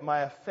find that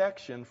my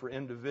affection for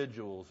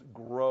individuals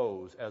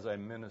grows as I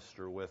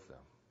minister with them.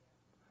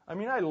 I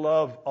mean, I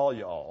love all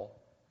y'all,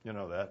 you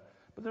know that,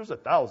 but there's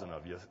 1,000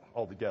 of you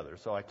altogether,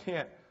 so I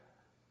can't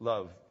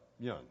love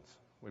yuns.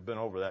 We've been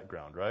over that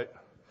ground, right?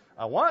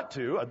 I want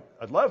to,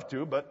 I'd love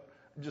to, but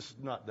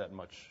just not that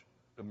much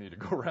of me to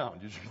go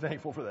around. You should be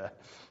thankful for that.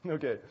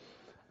 Okay.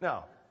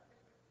 Now,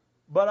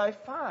 but I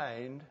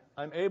find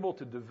I'm able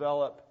to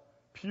develop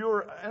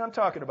pure, and I'm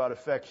talking about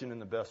affection in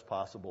the best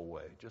possible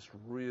way, just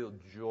real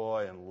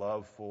joy and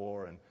love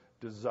for and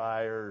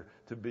desire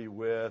to be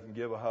with and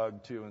give a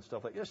hug to and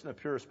stuff like this in the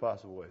purest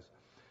possible ways.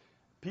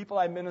 People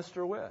I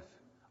minister with.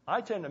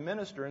 I tend to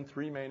minister in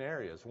 3 main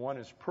areas. One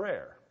is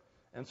prayer.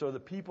 And so the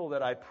people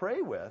that I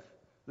pray with,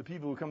 the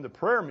people who come to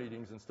prayer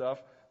meetings and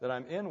stuff that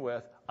I'm in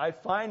with, I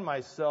find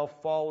myself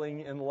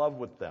falling in love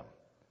with them.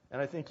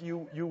 And I think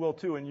you will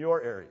too in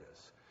your areas.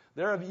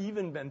 There have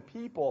even been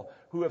people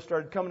who have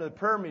started coming to the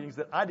prayer meetings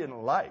that I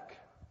didn't like.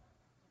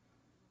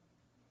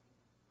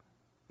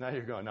 Now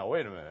you're going, now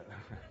wait a minute.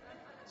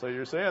 So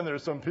you're saying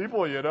there's some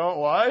people you don't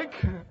like?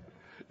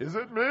 Is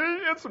it me?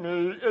 It's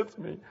me. It's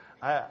me.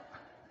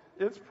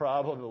 It's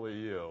probably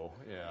you.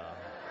 Yeah.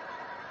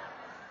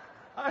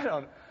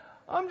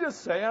 I'm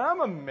just saying,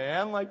 I'm a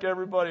man like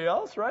everybody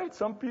else, right?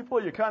 Some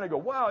people you kind of go,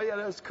 wow, yeah,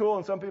 that's cool.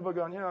 And some people are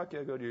going,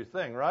 okay, go do your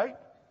thing, right?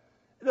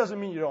 It doesn't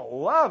mean you don't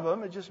love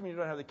them. It just means you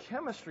don't have the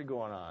chemistry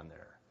going on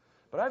there.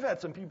 But I've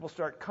had some people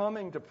start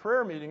coming to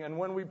prayer meeting, and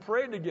when we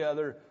prayed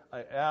together,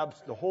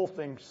 the whole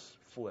thing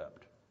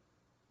flipped.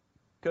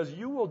 Because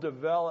you will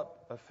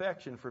develop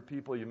affection for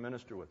people you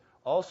minister with.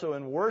 Also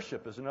in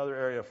worship is another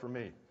area for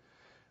me.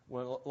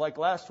 Well, like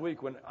last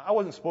week, when I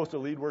wasn't supposed to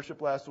lead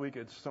worship last week,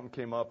 something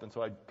came up, and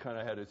so I kind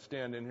of had to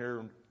stand in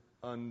here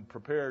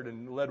unprepared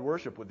and led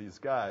worship with these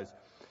guys.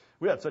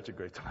 We had such a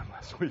great time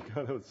last week.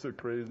 That was so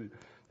crazy.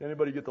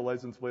 Anybody get the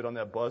license plate on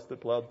that bus that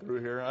plowed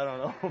through here? I don't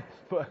know.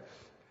 But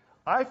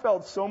I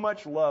felt so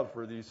much love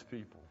for these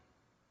people.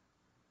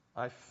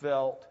 I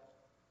felt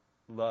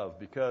love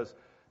because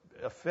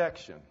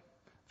affection.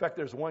 In fact,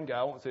 there's one guy,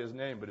 I won't say his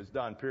name, but it's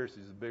Don Pierce.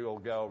 He's a big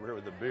old guy over here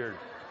with a beard.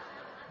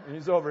 And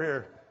he's over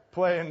here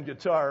playing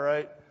guitar,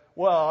 right?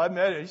 Well, I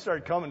met him. He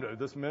started coming to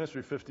this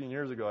ministry 15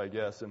 years ago, I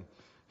guess. And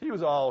he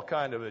was all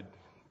kind of a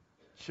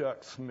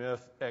Chuck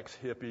Smith,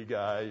 ex-hippie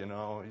guy,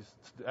 He's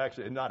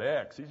actually not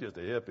ex, he's just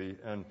a hippie.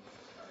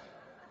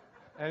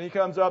 And he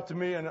comes up to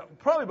me, and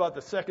probably about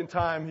the second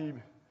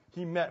time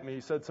he met me,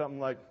 he said something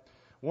like,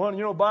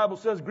 Bible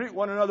says greet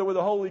one another with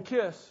a holy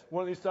kiss.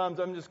 One of these times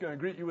I'm just going to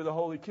greet you with a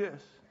holy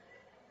kiss.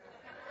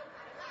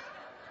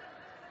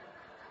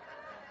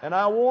 And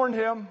I warned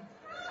him.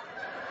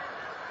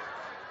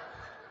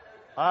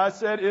 I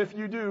said, if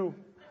you do,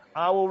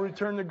 I will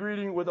return the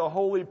greeting with a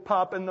holy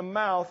pop in the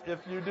mouth if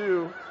you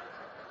do.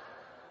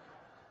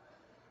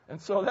 And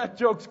so that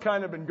joke's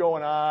kind of been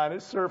going on.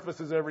 It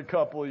surfaces every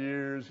couple of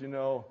years,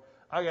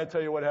 I got to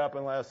tell you what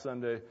happened last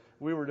Sunday.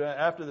 We were done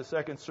after the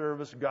second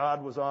service.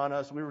 God was on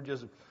us. We were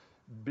just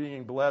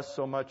being blessed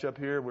so much up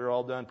here. We were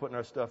all done putting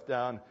our stuff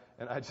down.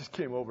 And I just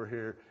came over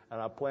here,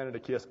 and I planted a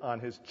kiss on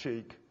his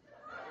cheek.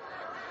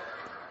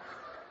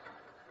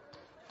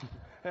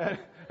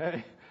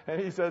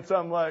 And he said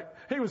something like,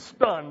 he was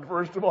stunned,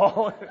 first of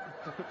all.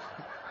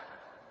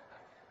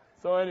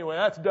 So anyway,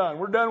 that's done.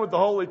 We're done with the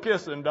holy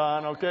kissing,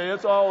 Don, okay?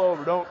 It's all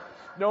over.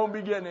 Don't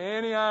be getting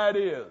any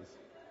ideas.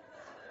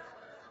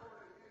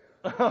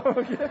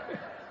 Okay.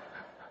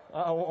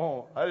 I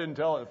won't. I didn't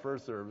tell it at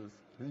first service.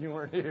 You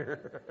weren't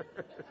here.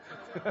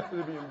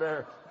 I'd be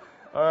embarrassed.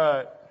 All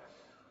right.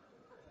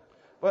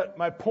 But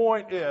my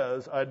point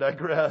is, I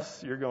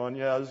digress. You're going,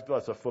 yeah, there's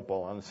lots of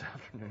football on this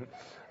afternoon.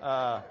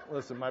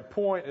 Listen, my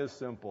point is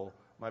simple.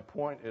 My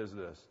point is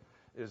this,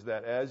 is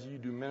that as you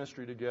do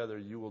ministry together,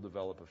 you will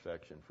develop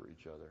affection for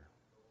each other.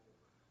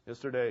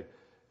 Yesterday,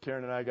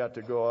 Karen and I got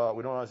to go out.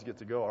 We don't always get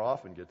to go or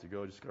often get to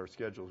go, just our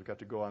schedules. We got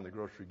to go on the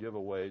grocery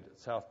giveaway at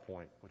South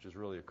Point, which is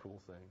really a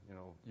cool thing.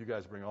 You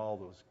guys bring all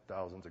those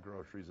thousands of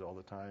groceries all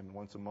the time,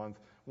 once a month.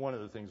 One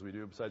of the things we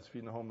do, besides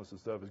feeding the homeless and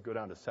stuff, is go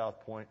down to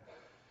South Point.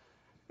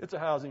 It's a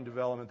housing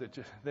development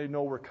that they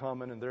know we're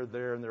coming, and they're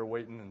there, and they're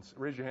waiting. And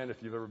raise your hand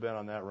if you've ever been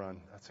on that run.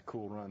 That's a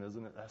cool run,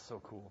 isn't it? That's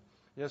so cool.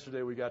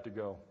 Yesterday we got to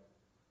go,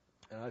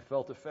 and I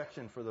felt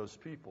affection for those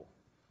people,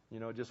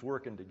 just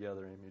working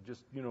together. I mean,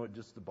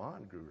 just the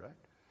bond grew, right?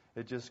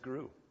 It just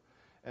grew.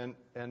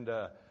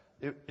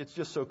 It's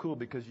just so cool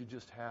because you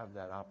just have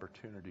that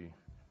opportunity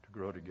to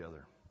grow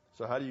together.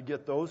 So how do you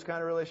get those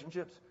kind of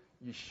relationships?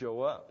 You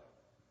show up.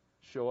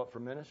 Show up for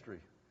ministry.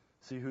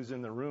 See who's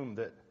in the room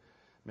that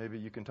maybe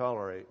you can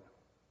tolerate.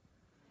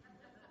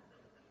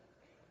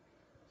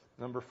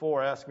 Number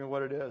 4, ask me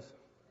what it is.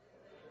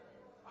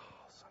 Oh,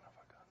 son of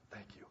a gun.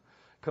 Thank you.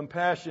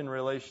 Compassion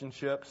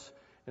relationships.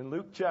 In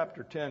Luke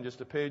chapter 10,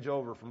 just a page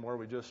over from where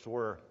we just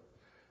were,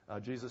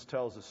 Jesus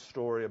tells a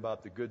story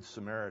about the Good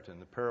Samaritan,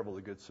 the parable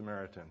of the Good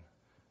Samaritan.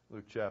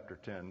 Luke chapter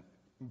 10.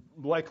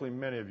 Likely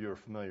many of you are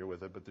familiar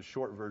with it, but the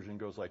short version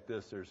goes like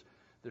this.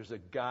 There's a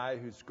guy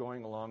who's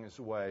going along his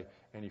way,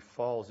 and he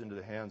falls into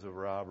the hands of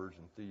robbers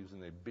and thieves,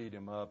 and they beat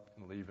him up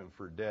and leave him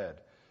for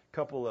dead. A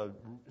couple of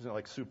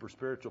like super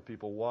spiritual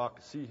people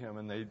see him,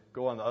 and they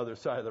go on the other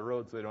side of the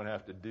road so they don't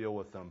have to deal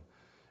with them.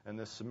 And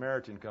this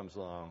Samaritan comes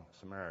along.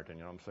 Samaritan,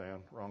 you know what I'm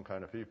saying? Wrong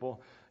kind of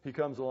people. He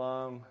comes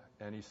along,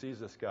 and he sees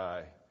this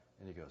guy,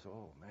 and he goes,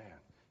 oh, man.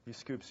 He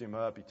scoops him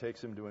up. He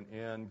takes him to an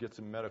inn, gets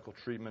him medical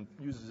treatment,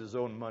 uses his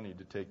own money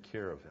to take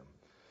care of him.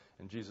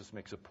 And Jesus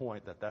makes a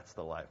point that that's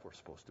the life we're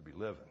supposed to be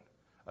living,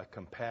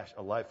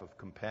 a life of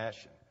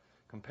compassion.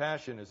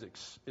 Compassion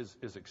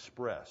is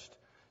expressed.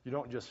 You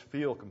don't just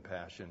feel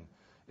compassion.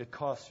 It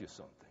costs you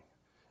something.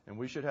 And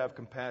we should have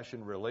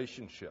compassion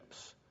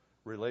relationships,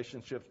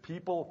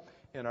 people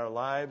in our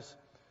lives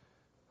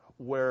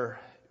where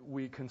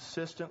we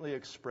consistently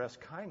express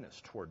kindness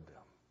toward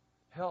them,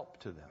 help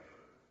to them.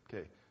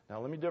 Okay, now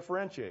let me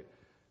differentiate.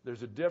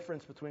 There's a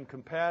difference between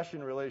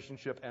compassion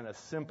relationship and a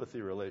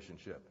sympathy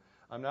relationship.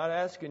 I'm not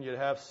asking you to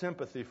have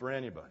sympathy for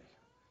anybody.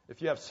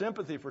 If you have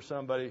sympathy for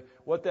somebody,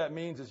 what that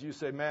means is you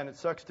say, man, it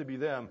sucks to be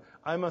them.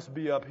 I must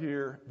be up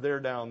here, they're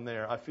down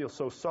there. I feel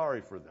so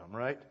sorry for them,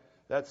 right?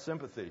 That's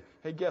sympathy.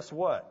 Hey, guess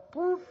what?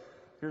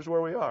 Here's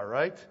where we are,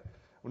 right?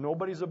 Well,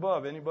 nobody's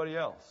above anybody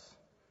else.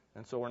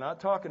 And so we're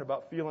not talking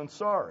about feeling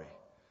sorry.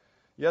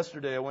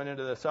 Yesterday I went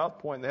into the South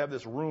Point, and they have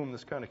this room,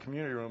 this kind of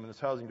community room in this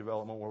housing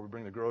development where we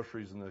bring the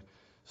groceries and the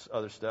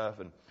other stuff,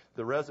 and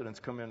the residents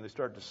come in and they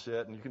start to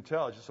sit, and you can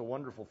tell it's just a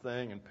wonderful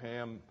thing. And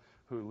Pam,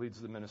 who leads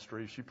the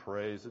ministry, she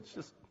prays. It's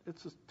just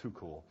too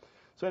cool.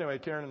 So anyway,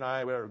 Karen and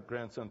I, we had our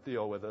grandson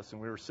Theo with us,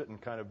 and we were sitting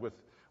kind of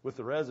with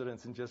the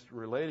residents and just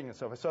relating and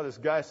stuff. I saw this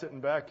guy sitting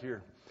back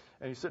here,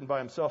 and he's sitting by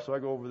himself, so I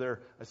go over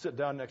there. I sit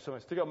down next to him. I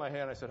stick out my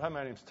hand. I said, hi,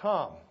 my name's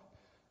Tom.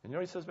 And you know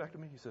what he says back to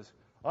me? He says,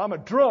 I'm a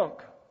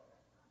drunk.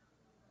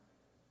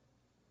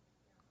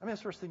 I mean,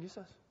 that's the first thing he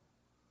says.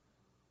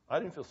 I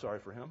didn't feel sorry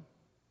for him.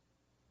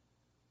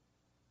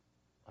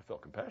 I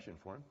felt compassion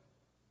for him.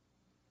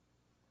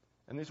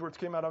 And these words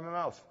came out of my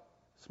mouth,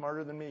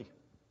 smarter than me.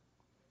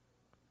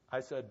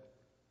 I said,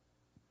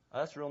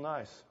 that's real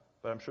nice,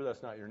 but I'm sure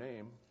that's not your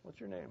name. What's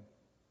your name?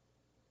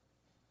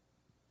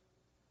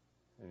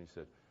 And he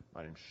said,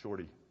 my name's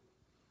Shorty.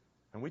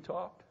 And we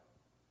talked.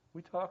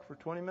 We talked for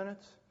 20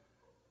 minutes.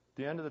 At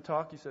the end of the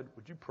talk, he said,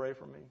 would you pray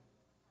for me?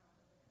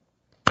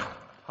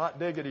 Hot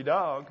diggity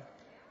dog.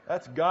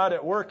 That's God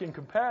at work in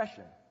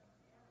compassion.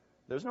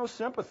 There's no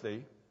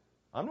sympathy.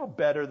 I'm no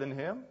better than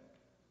him.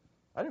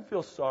 I didn't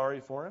feel sorry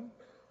for him.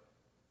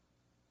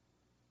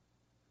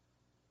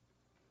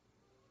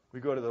 We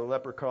go to the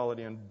leper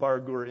colony in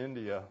Bargur,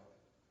 India,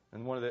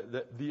 and one of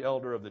the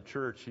elder of the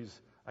church,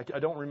 I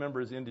don't remember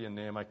his Indian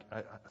name.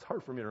 It's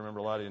hard for me to remember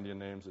a lot of Indian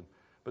names.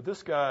 But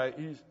this guy,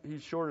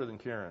 he's shorter than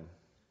Karen.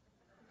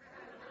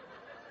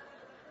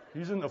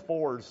 He's in the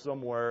 4s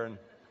somewhere, and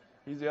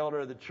he's the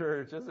elder of the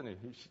church, isn't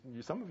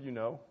he? Some of you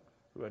know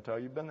who I tell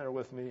you. You've been there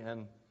with me,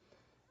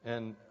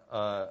 and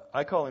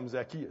I call him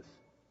Zacchaeus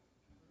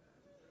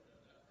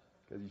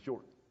because he's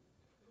short.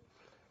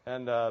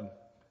 And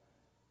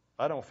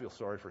I don't feel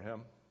sorry for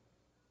him.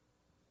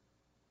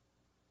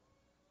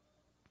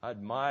 I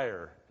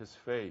admire his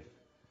faith.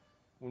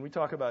 When we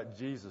talk about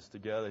Jesus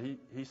together,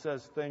 he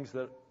says things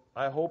that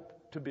I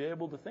hope to be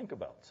able to think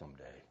about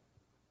someday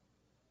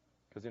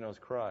because he knows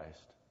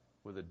Christ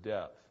with a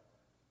depth.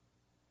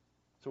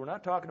 So we're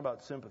not talking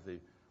about sympathy.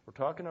 We're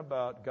talking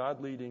about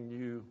God leading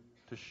you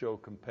to show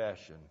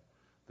compassion.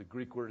 The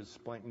Greek word is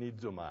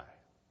splanknizomai.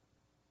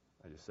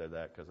 I just said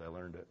that because I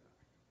learned it.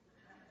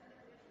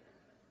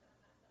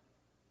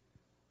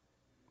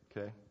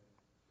 Okay?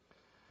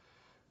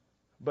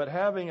 But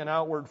having an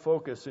outward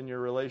focus in your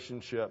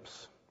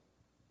relationships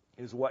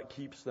is what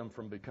keeps them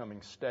from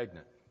becoming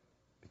stagnant.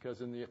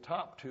 Because in the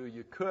top two,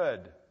 you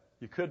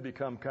could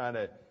become kind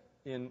of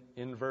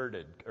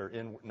inward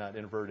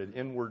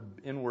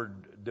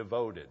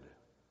devoted.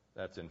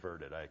 That's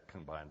inverted. I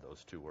combined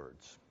those two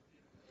words.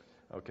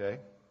 Okay?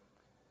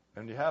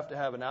 And you have to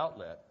have an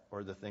outlet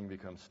or the thing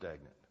becomes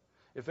stagnant.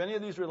 If any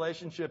of these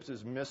relationships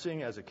is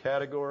missing as a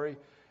category,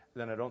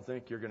 then I don't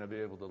think you're going to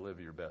be able to live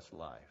your best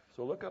life.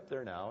 So look up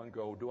there now and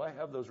go, do I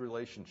have those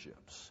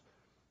relationships?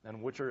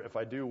 And if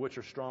I do, which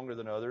are stronger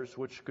than others?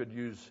 Which could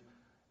use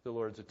the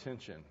Lord's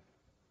attention?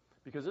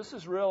 Because this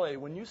is really,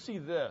 when you see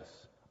this,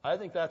 I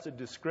think that's a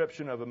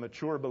description of a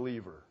mature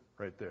believer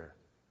right there.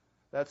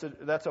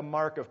 That's a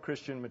mark of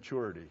Christian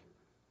maturity.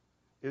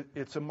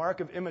 It's a mark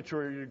of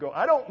immaturity to go,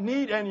 I don't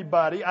need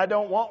anybody. I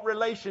don't want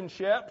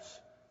relationships.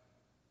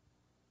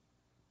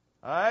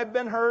 I've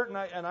been hurt,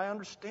 and I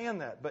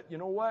understand that. But you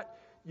know what?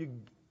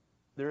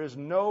 There is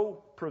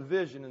no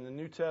provision in the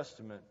New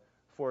Testament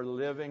for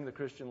living the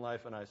Christian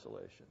life in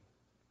isolation.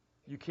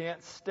 You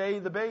can't stay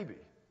the baby.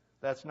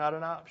 That's not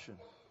an option.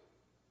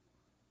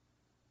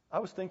 I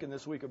was thinking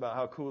this week about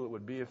how cool it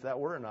would be if that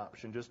were an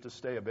option, just to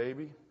stay a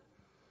baby.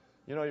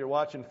 You know, you're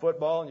watching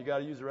football and you got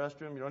to use the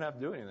restroom. You don't have to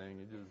do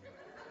anything.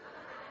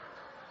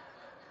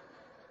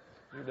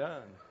 You're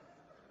done.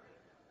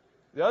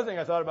 The other thing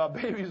I thought about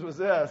babies was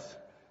this.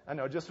 I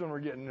know, just when we're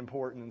getting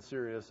important and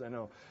serious, I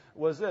know,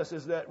 is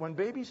that when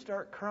babies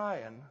start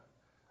crying,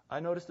 I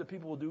notice that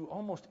people will do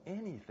almost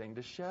anything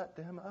to shut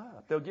them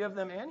up. They'll give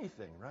them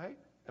anything, right?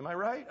 Am I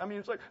right? I mean,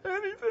 it's like,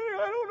 anything,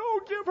 I don't know,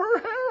 give her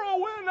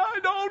heroin, I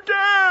don't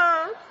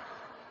care.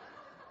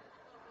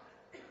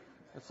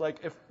 It's like,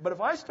 but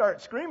if I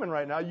start screaming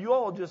right now, you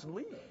all just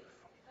leave.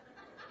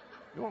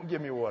 You won't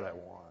give me what I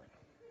want.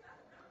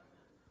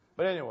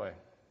 But anyway,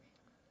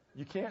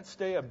 you can't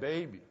stay a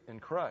baby in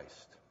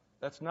Christ.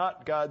 That's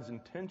not God's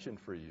intention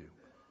for you.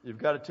 You've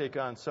got to take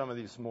on some of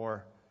these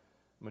more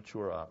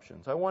mature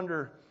options. I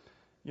wonder,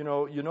 you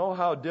know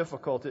how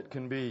difficult it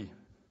can be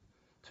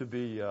to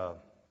be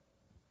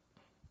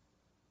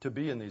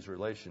in these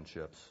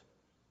relationships.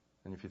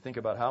 And if you think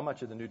about how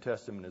much of the New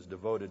Testament is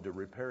devoted to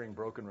repairing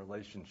broken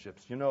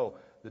relationships,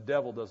 the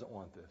devil doesn't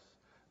want this.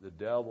 The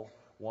devil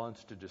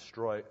wants to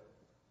destroy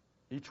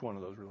each one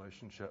of those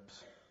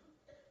relationships.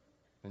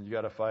 And you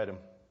got to fight him.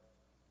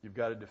 You've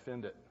got to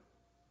defend it.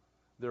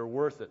 They're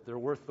worth it. They're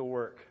worth the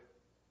work.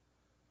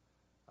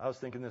 I was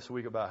thinking this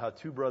week about how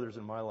two brothers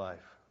in my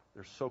life,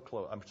 they're so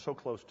close. I'm so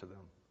close to them.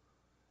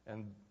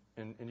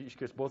 And in each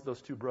case, both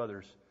those two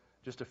brothers,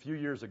 just a few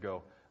years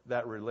ago,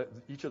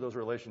 each of those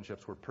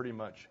relationships were pretty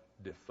much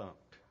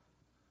defunct,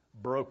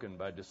 broken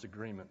by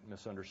disagreement,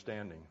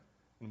 misunderstanding,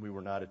 and we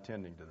were not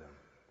attending to them.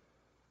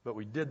 But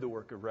we did the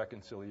work of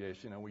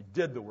reconciliation, and we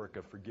did the work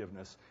of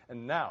forgiveness,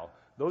 and now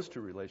those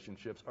two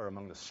relationships are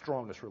among the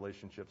strongest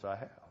relationships I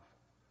have.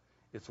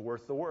 It's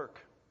worth the work.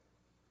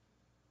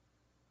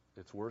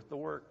 It's worth the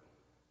work.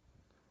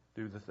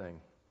 Do the thing.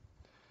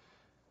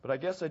 But I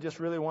guess I just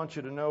really want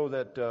you to know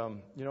that,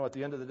 at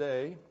the end of the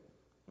day,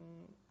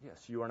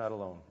 yes, you are not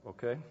alone,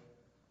 okay?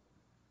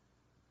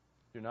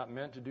 You're not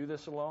meant to do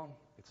this alone.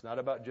 It's not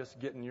about just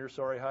getting your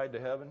sorry hide to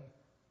heaven.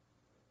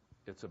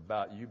 It's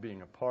about you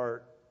being a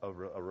part of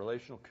a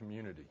relational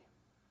community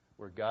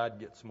where God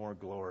gets more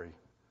glory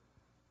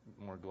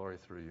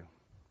through you,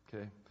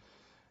 okay?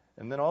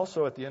 And then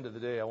also at the end of the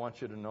day, I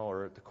want you to know,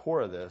 or at the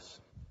core of this,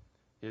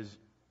 is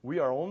we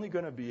are only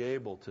going to be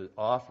able to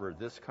offer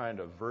this kind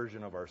of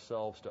version of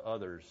ourselves to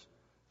others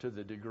to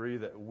the degree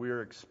that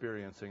we're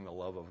experiencing the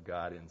love of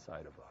God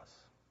inside of us.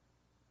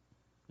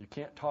 You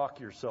can't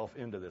talk yourself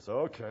into this.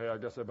 Okay, I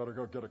guess I better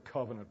go get a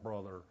covenant,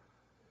 brother.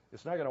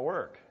 It's not going to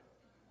work.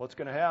 What's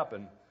going to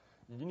happen?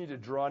 You need to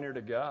draw near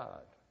to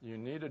God. You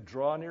need to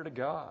draw near to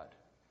God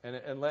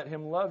and let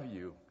Him love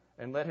you,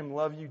 and let Him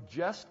love you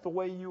just the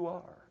way you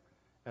are.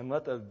 And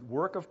let the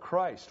work of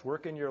Christ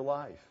work in your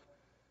life.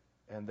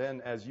 And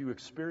then as you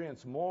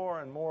experience more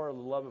and more of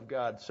the love of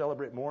God,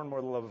 celebrate more and more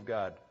the love of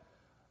God,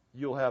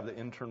 you'll have the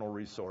internal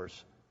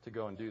resource to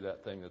go and do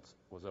that thing that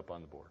was up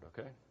on the board,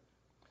 okay?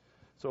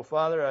 So,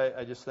 Father,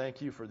 I just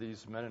thank you for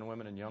these men and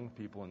women and young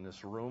people in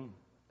this room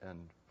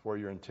and for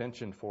your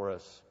intention for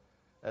us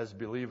as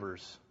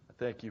believers. I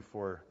thank you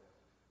for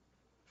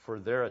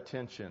their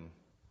attention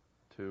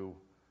to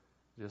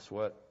just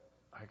what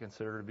I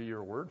consider to be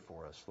your word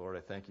for us, Lord.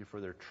 I thank you for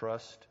their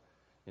trust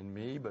in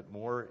me, but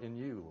more in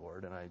you,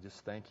 Lord. And I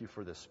just thank you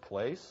for this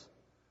place,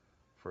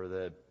 for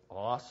the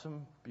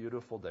awesome,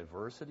 beautiful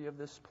diversity of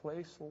this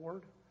place,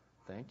 Lord.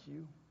 Thank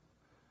you.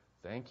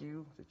 Thank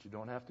you that you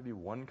don't have to be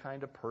one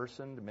kind of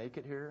person to make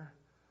it here.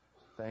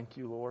 Thank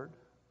you, Lord.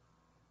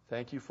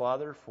 Thank you,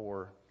 Father,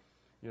 for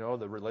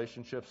the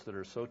relationships that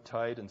are so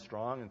tight and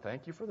strong, and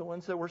thank you for the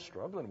ones that we're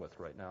struggling with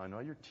right now. I know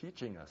you're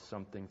teaching us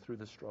something through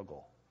the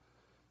struggle.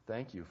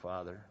 Thank you,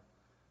 Father.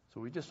 So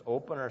we just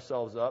open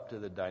ourselves up to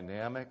the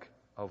dynamic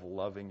of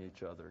loving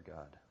each other,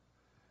 God.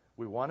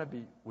 We want to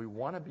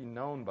be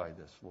known by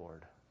this,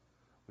 Lord.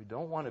 We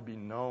don't want to be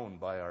known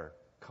by our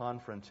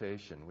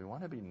confrontation. We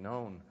want to be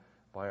known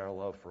by our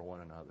love for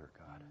one another,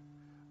 God.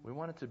 We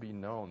want it to be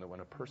known that when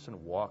a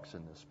person walks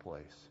in this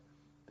place,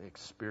 they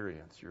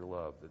experience your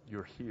love, that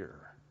you're here.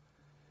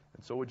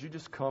 And so would you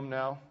just come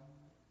now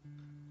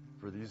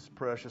for these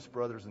precious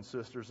brothers and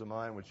sisters of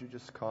mine? Would you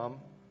just come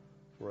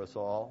for us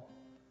all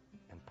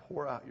and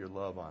pour out your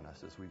love on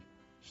us as we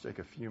just take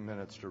a few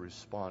minutes to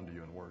respond to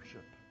you in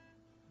worship.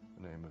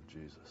 In the name of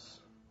Jesus.